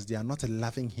because they are not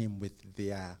loving him with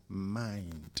their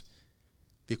mind,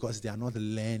 because they are not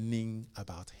learning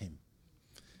about him.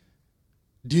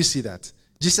 Do you see that?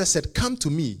 Jesus said, come to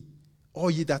me,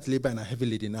 all ye that labor and are heavy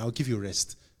laden, and I will give you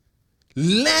rest.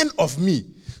 Learn of me.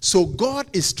 So God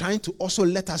is trying to also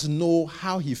let us know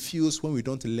how he feels when we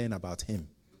don't learn about him.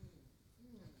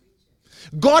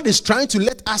 God is trying to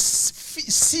let us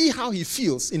see how he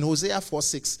feels. In Hosea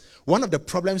 4:6, one of the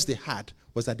problems they had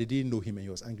was that they didn't know him and he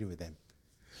was angry with them.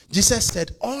 Jesus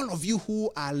said, all of you who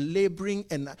are laboring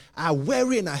and are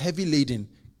weary and are heavy laden,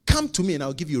 come to me and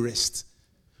I'll give you rest.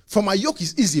 For my yoke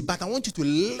is easy, but I want you to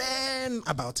learn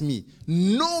about me.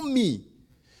 Know me.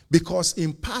 Because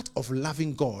in part of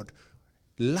loving God,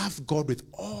 love God with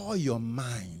all your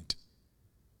mind,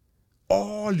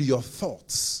 all your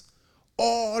thoughts,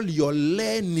 all your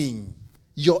learning,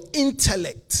 your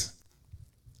intellect.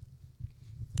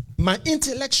 My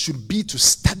intellect should be to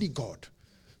study God,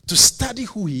 to study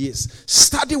who he is,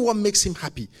 study what makes him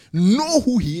happy, know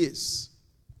who he is.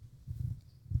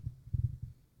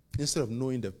 Instead of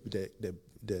knowing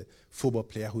the football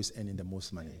player who's earning the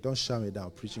most money. Don't shout me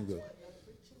down, preaching good.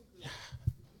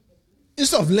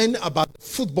 Instead of learning about the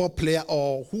football player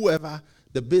or whoever,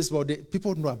 the baseball,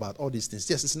 people know about all these things.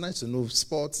 Yes, it's nice to know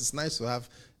sports. It's nice to have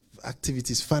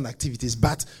activities, fun activities.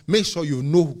 But make sure you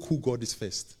know who God is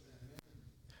first.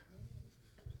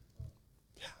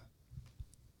 Yeah.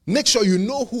 Make sure you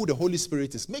know who the Holy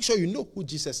Spirit is. Make sure you know who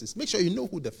Jesus is. Make sure you know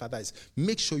who the Father is.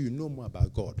 Make sure you know more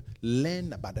about God.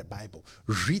 Learn about the Bible.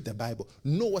 Read the Bible.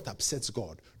 Know what upsets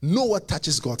God. Know what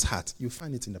touches God's heart. You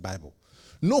find it in the Bible.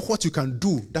 Know what you can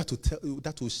do that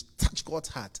will touch God's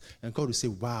heart. And God will say,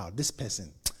 wow, this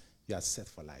person, you are set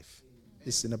for life.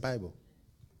 It's in the Bible.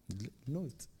 Know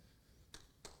it.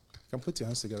 You can put your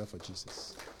hands together for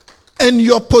Jesus. And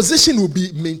your position will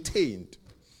be maintained.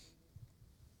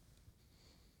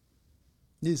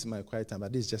 This is my quiet time,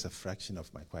 but this is just a fraction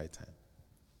of my quiet time.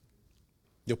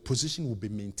 Your position will be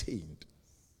maintained.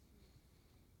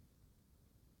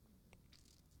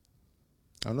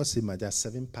 I'll not say there are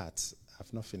 7 parts.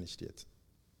 I've not finished yet.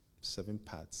 7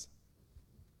 parts.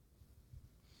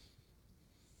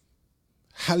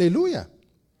 Hallelujah.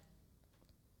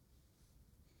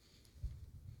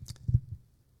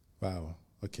 Wow.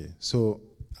 Okay. So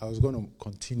I was going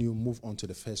to move on to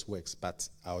the first works, but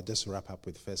I'll just wrap up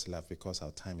with first love because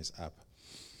our time is up.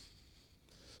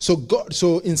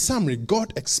 So in summary,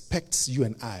 God expects you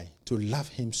and I to love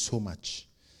him so much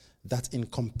that in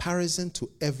comparison to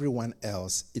everyone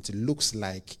else, it looks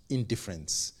like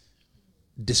indifference,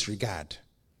 disregard,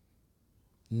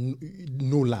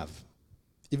 no love,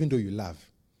 even though you love.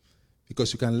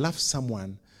 Because you can love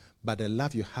someone, but the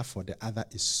love you have for the other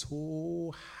is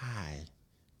so high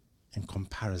in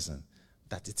comparison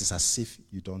that it is as if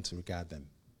you don't regard them.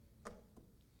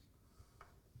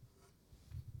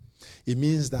 It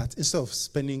means that instead of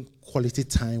spending quality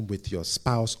time with your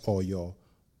spouse or your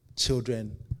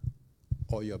children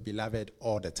or your beloved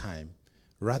all the time,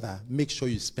 rather make sure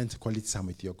you spend quality time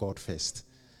with your God first.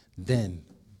 Then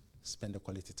spend the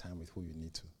quality time with who you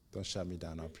need to. Don't shut me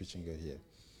down. I'm preaching you here.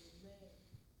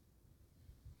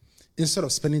 Instead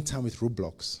of spending time with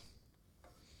roadblocks,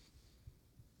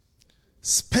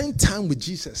 spend time with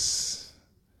Jesus.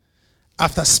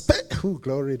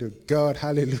 Glory to God,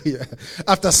 hallelujah.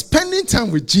 After spending time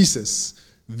with Jesus,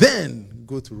 then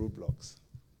go to roadblocks.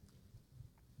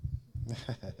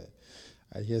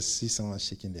 I see someone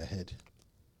shaking their head.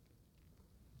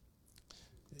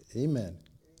 Amen.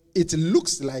 It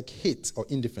looks like hate or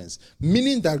indifference,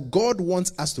 meaning that God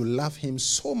wants us to love him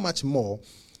so much more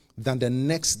than the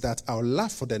next, that our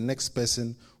love for the next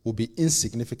person will be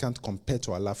insignificant compared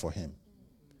to our love for him.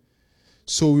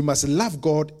 So we must love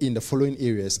God in the following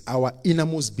areas: our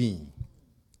innermost being,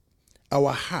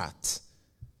 our heart,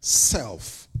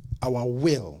 self, our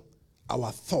will,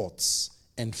 our thoughts,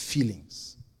 and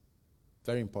feelings.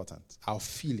 Very important. Our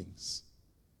feelings.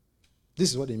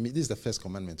 This is what it means. This is the first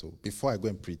commandment. Before I go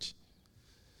and preach.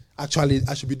 Actually,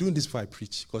 I should be doing this before I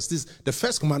preach, because the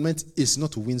first commandment is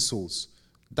not to win souls.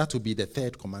 That will be the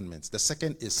third commandment. The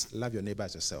second is love your neighbor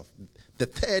as yourself. The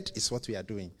third is what we are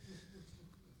doing.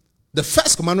 The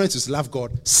first commandment is to love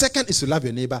God. Second is to love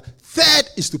your neighbor. Third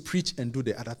is to preach and do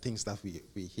the other things that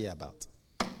we hear about.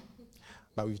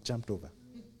 But we've jumped over.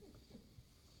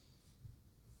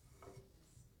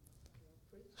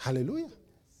 Hallelujah.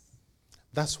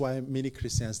 That's why many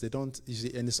Christians, they don't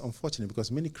usually, and it's unfortunate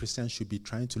because many Christians should be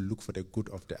trying to look for the good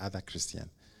of the other Christian.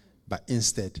 But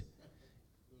instead,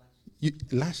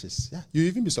 lashes. Yeah. You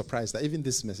even be surprised that even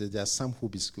this message, there are some who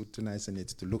be scrutinizing it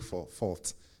to look for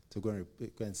fault, to go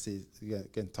and say, go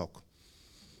and talk.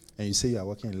 And you say you are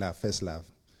working in love, first love.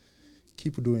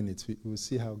 Keep doing it. We'll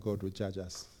see how God will judge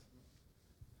us.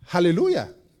 Hallelujah.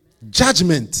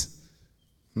 Judgment.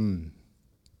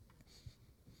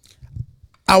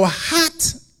 Our heart,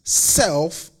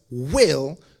 self,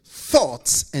 will,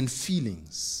 thoughts, and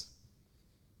feelings.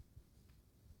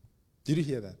 Did you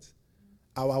hear that?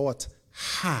 Our what?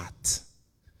 Heart,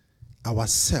 our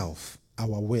self,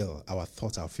 our will, our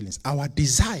thoughts, our feelings, our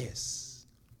desires.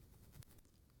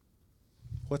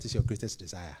 What is your greatest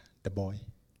desire? The boy.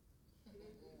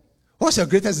 What's your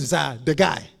greatest desire? The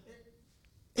guy.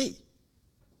 Hey,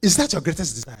 is that your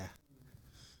greatest desire?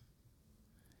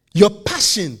 Your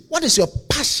passion. What is your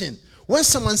passion? When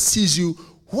someone sees you,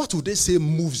 what would they say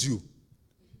moves you?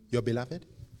 Your beloved?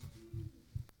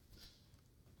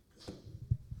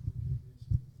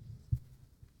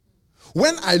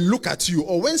 When I look at you,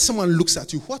 or when someone looks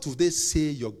at you, what would they say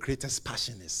your greatest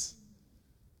passion is?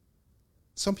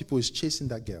 Some people is chasing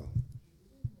that girl.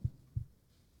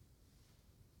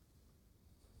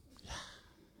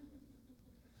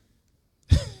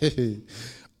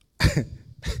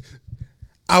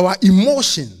 Our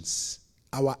emotions,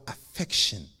 our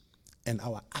affection, and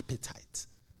our appetite.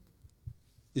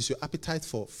 Is your appetite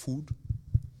for food?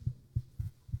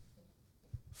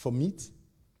 For meat?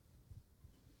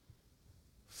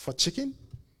 For chicken?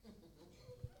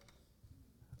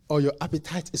 Or your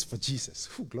appetite is for Jesus?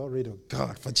 Glory to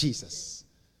God, for Jesus.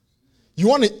 You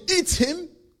want to eat him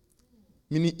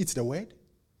meaning it's the word.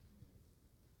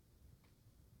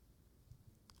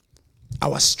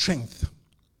 Our strength,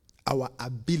 our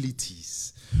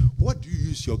abilities. What do you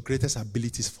use your greatest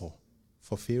abilities for?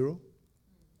 For Pharaoh?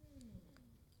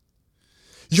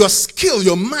 Your skill,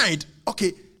 your mind.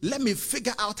 Okay, let me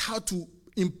figure out how to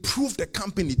improve the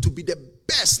company to be the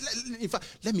best. In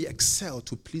fact, let me excel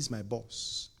to please my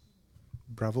boss.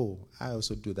 Bravo, I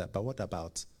also do that. But what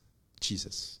about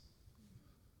Jesus?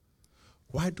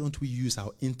 Why don't we use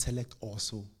our intellect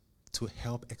also to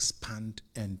help expand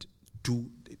and do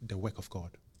the work of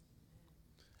God?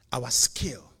 Our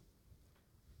skill.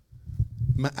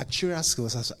 My actuarial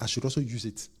skills, I should also use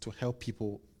it to help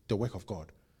people, the work of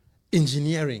God.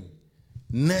 Engineering,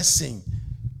 nursing,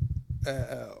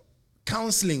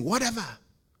 counseling, whatever.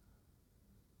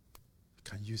 You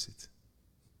can use it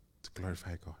to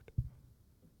glorify God.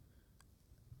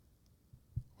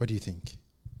 What do you think?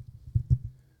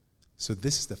 So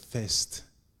this is the first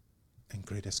and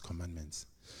greatest commandment.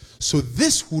 So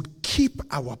this would keep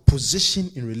our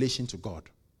position in relation to God.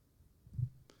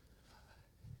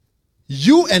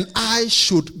 You and I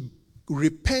should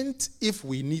repent if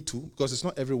we need to, because it's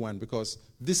not everyone, because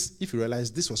this, if you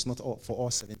realize, this was not all, for all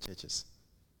 7 churches.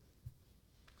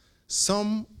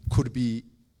 Some could be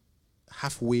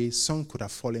halfway, some could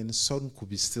have fallen, some could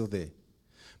be still there.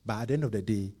 But at the end of the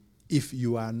day, if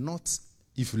you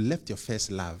left your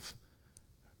first love,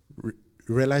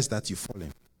 realize that you've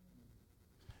fallen.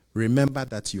 Remember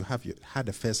that you had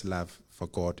a first love for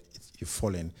God, you've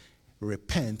fallen.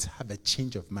 Repent, have a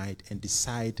change of mind, and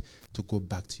decide to go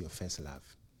back to your first love.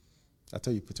 That's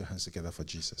how you put your hands together for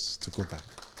Jesus, to go back.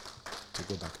 To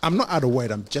go back. I'm not out of word,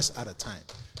 I'm just out of time.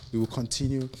 We will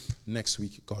continue next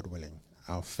week, God willing.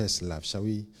 Our first love. Shall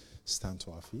we stand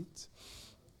to our feet?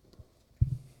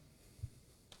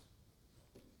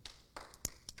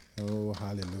 Oh,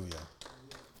 hallelujah.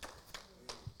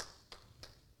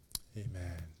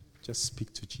 Amen. Just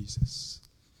speak to Jesus.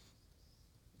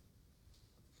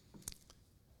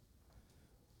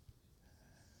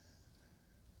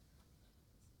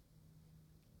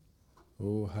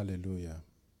 Oh, hallelujah.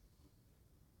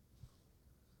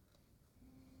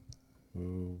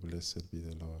 Oh, blessed be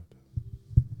the Lord.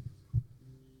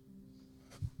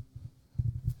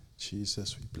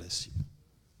 Jesus, we bless you.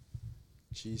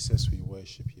 Jesus, we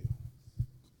worship you.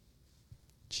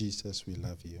 Jesus, we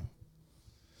love you.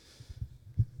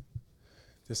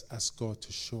 Just ask God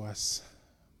to show us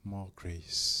more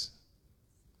grace,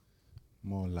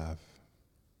 more love.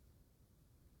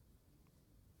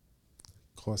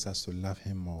 Cause us to love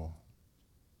him more.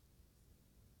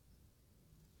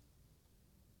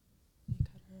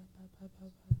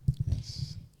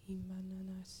 Yes.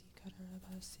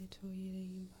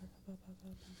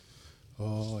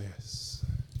 Oh, yes.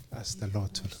 Ask the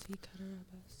Lord to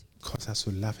cause us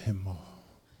to love him more.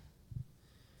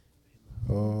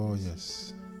 Oh,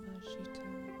 yes.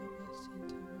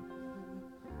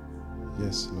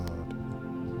 Yes, Lord.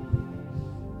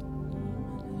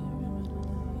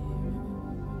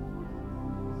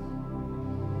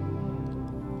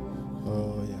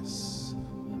 Oh, yes.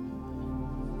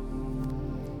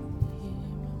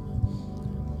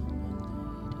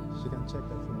 She can check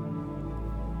that for me.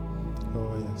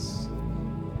 Oh, yes.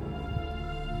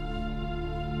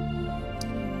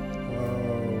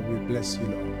 Oh, we bless you,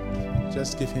 Lord.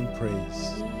 Just give him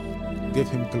praise. Give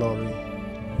him glory.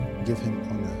 Give him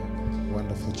honor.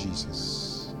 Wonderful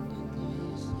Jesus.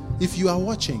 If you are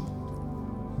watching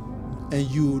and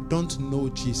you don't know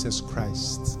Jesus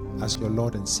Christ as your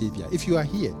Lord and Savior, if you are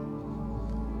here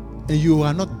and you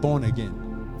are not born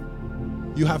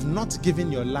again, you have not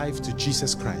given your life to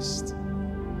Jesus Christ,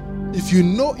 if you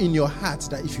know in your heart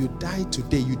that if you die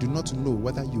today, you do not know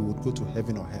whether you would go to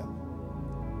heaven or hell,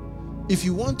 if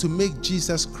you want to make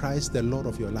Jesus Christ the Lord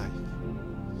of your life,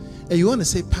 and you want to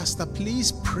say, Pastor,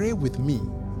 please pray with me.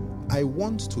 I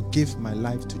want to give my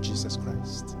life to Jesus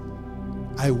Christ.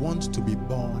 I want to be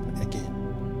born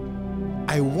again.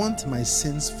 I want my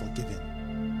sins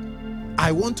forgiven.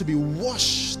 I want to be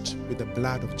washed with the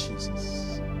blood of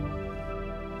Jesus.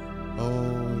 Oh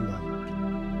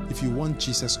Lord, if you want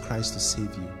Jesus Christ to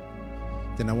save you,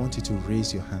 then I want you to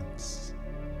raise your hands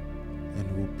and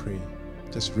we'll pray.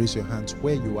 Just raise your hands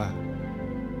where you are.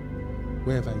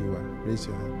 Wherever you are, raise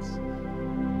your hands.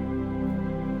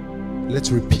 Let's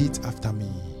repeat after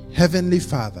me. Heavenly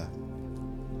Father,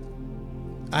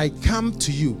 I come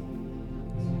to you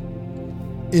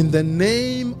in the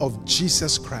name of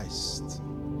Jesus Christ.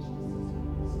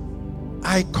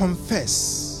 I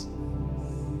confess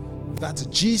that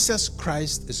Jesus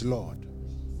Christ is Lord.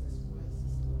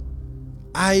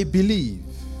 I believe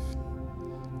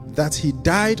that he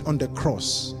died on the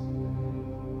cross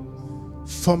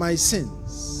for my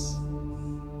sins.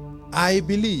 I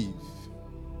believe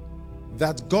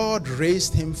that God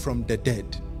raised him from the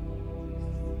dead.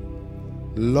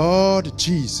 Lord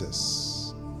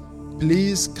Jesus,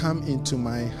 please come into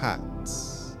my heart.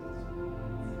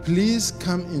 Please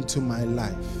come into my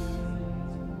life.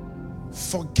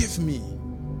 Forgive me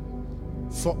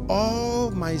for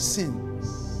all my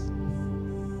sins.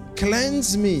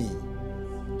 Cleanse me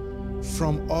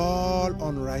from all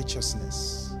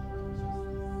unrighteousness.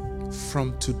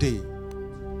 From today,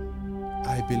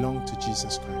 I belong to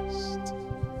Jesus Christ.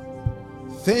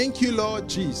 Thank you, Lord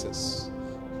Jesus,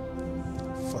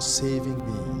 for saving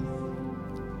me.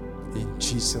 In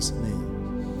Jesus'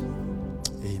 name,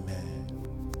 amen.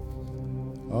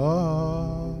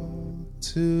 Oh,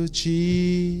 to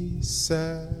Jesus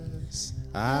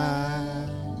I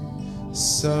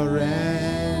surrender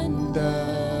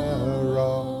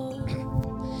all.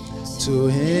 To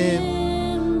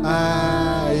him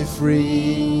I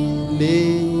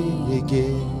freely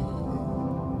give.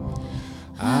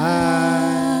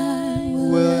 I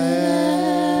will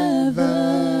ever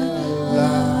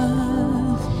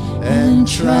love and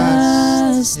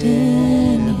trust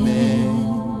in him.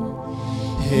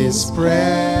 His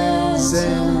presence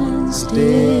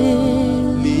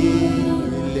daily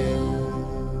live.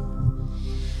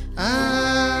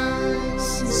 I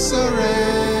surrender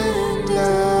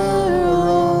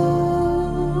all.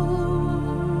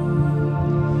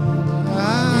 I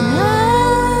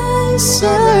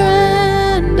surrender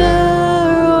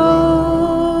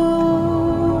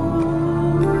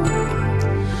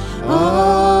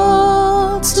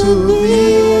all to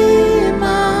thee,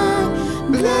 my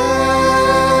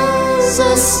blessed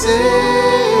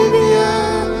Savior.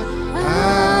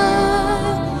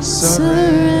 I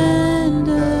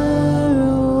surrender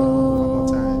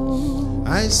all.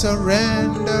 I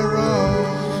surrender all.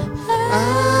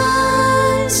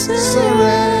 I surrender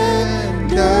all.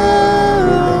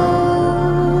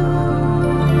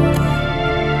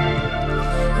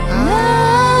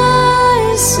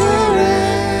 I surrender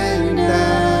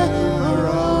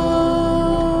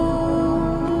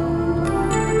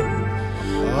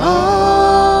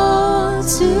all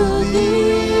to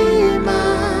thee,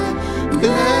 my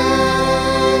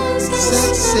blessed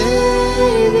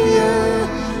Savior.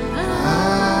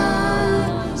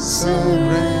 I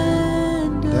surrender.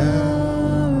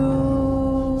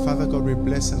 Father God, we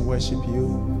bless and worship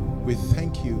you. We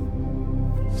thank you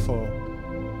for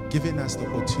giving us the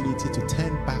opportunity to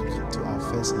turn back to our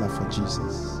first love for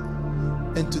Jesus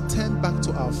and to turn back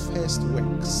to our first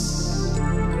works.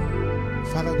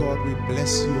 Father God, we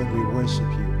bless you and we worship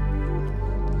you.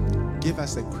 Give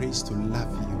us the grace to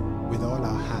love you with all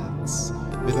our hearts,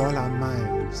 with all our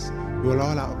minds, with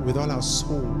all our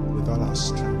soul, with all our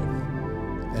strength,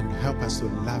 and help us to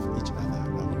love each other,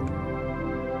 Lord.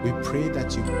 We pray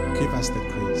that you give us the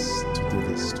grace to do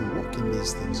this, to walk in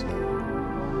these things,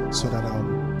 Lord, so that our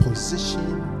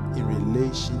position in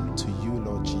relation to you,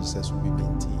 Lord Jesus, will be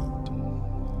maintained.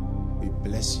 We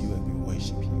bless you and we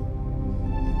worship you.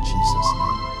 In Jesus'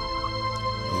 name,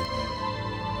 amen.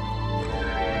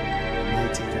 May you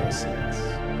take our seats.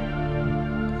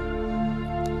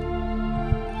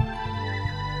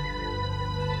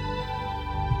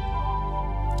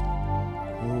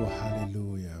 Oh,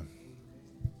 hallelujah.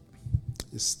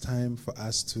 It's time for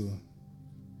us to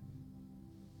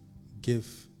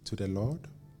give to the Lord.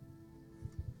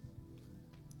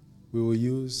 We will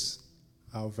use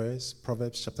our verse,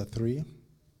 Proverbs chapter 3,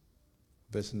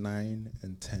 verse 9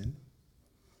 and 10.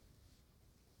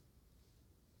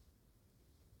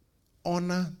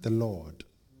 Honor the Lord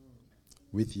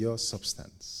with your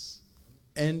substance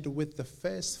and with the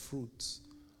first fruits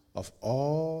of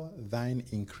all thine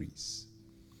increase.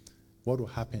 What will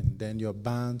happen? Then your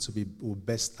barns will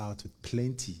burst out with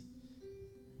plenty.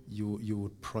 You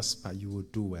will prosper, you will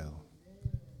do well,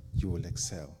 you will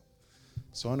excel.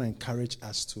 So I want to encourage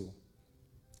us to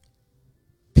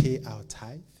pay our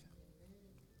tithe.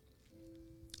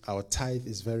 Our tithe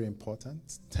is very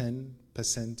important,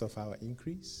 10% of our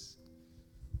increase.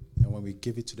 And when we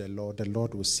give it to the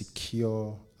Lord will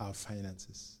secure our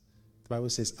finances. The Bible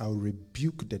says, I will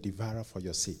rebuke the devourer for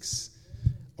your sakes.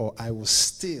 Or I will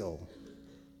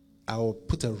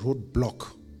put a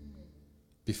roadblock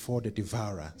before the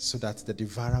devourer so that the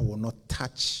devourer will not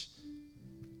touch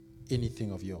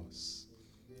anything of yours.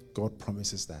 God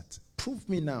promises that. Prove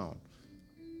me now,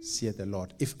 saith the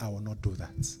Lord, if I will not do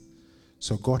that.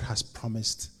 So God has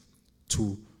promised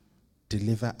to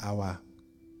deliver our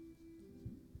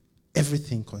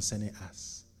everything concerning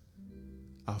us,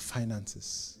 our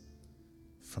finances,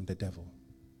 from the devil,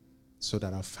 so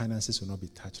that our finances will not be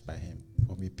touched by him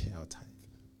when we pay our tithe.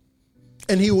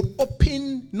 And he would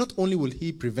open, not only will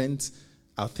he prevent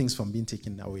our things from being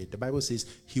taken away, the Bible says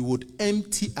he would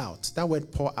empty out. That word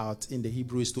pour out in the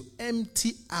Hebrew is to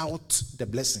empty out the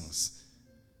blessings,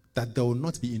 that there will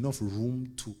not be enough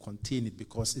room to contain it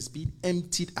because it's being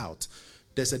emptied out.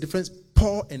 There's a difference,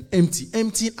 pour and empty.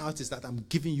 Emptying out is that I'm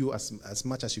giving you as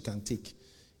much as you can take.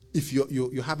 If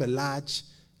you have a large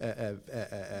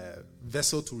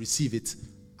vessel to receive it,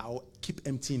 I'll keep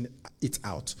emptying it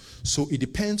out. So it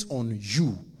depends on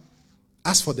you.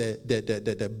 As for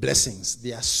the blessings,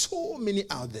 there are so many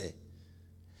out there.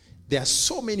 There are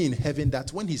so many in heaven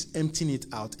that when he's emptying it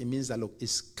out, it means that, look,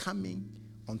 it's coming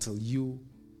until you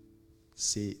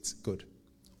say it's good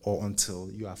or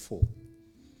until you are full.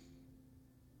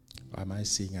 Am I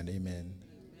saying an amen?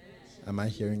 Amen. Am I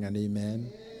hearing an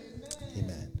amen?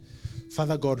 Amen.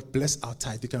 Father God, bless our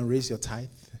tithe. You can raise your tithe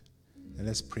and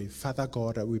let's pray. Father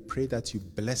God, we pray that you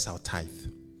bless our tithe.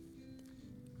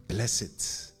 Bless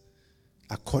it.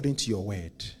 According to your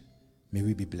word, may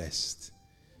we be blessed.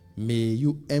 May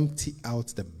you empty out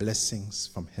the blessings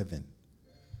from heaven.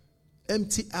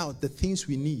 Empty out the things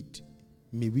we need.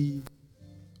 May we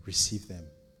receive them.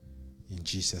 In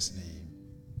Jesus' name,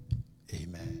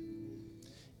 amen.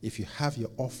 If you have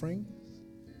your offering,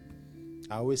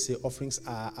 I always say offerings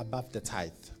are above the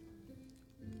tithe.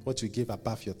 What you give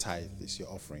above your tithe is your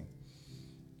offering.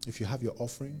 If you have your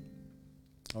offering,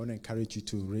 I want to encourage you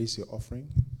to raise your offering.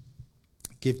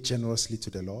 Give generously to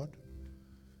the Lord.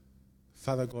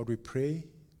 Father God, we pray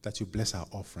that you bless our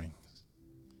offerings.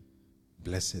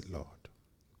 Bless it, Lord.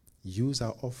 Use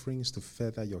our offerings to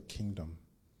further your kingdom.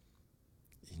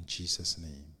 In Jesus'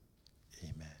 name,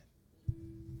 amen.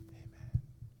 Amen.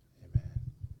 Amen.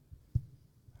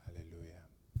 Hallelujah.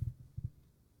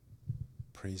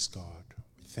 Praise God.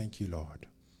 We thank you, Lord.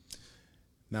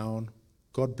 Now,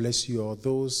 God bless you. Or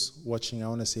those watching, I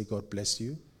want to say God bless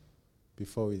you.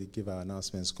 Before we give our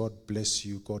announcements, God bless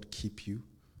you, God keep you.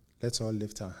 Let's all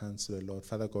lift our hands to the Lord.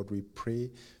 Father God, we pray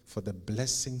for the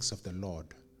blessings of the Lord,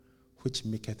 which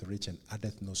maketh rich and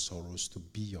addeth no sorrows, to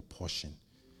be your portion.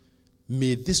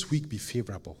 May this week be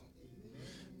favorable.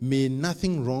 May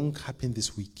nothing wrong happen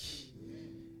this week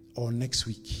or next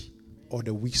week or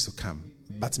the weeks to come.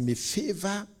 But may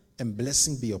favor and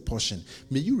blessing be your portion.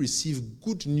 May you receive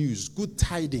good news, good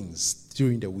tidings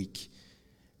during the week.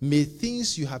 May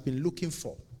things you have been looking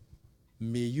for,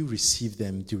 may you receive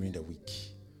them during the week.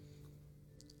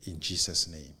 In Jesus'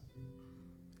 name,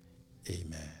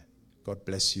 amen. God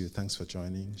bless you. Thanks for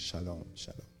joining. Shalom.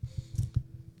 Shalom.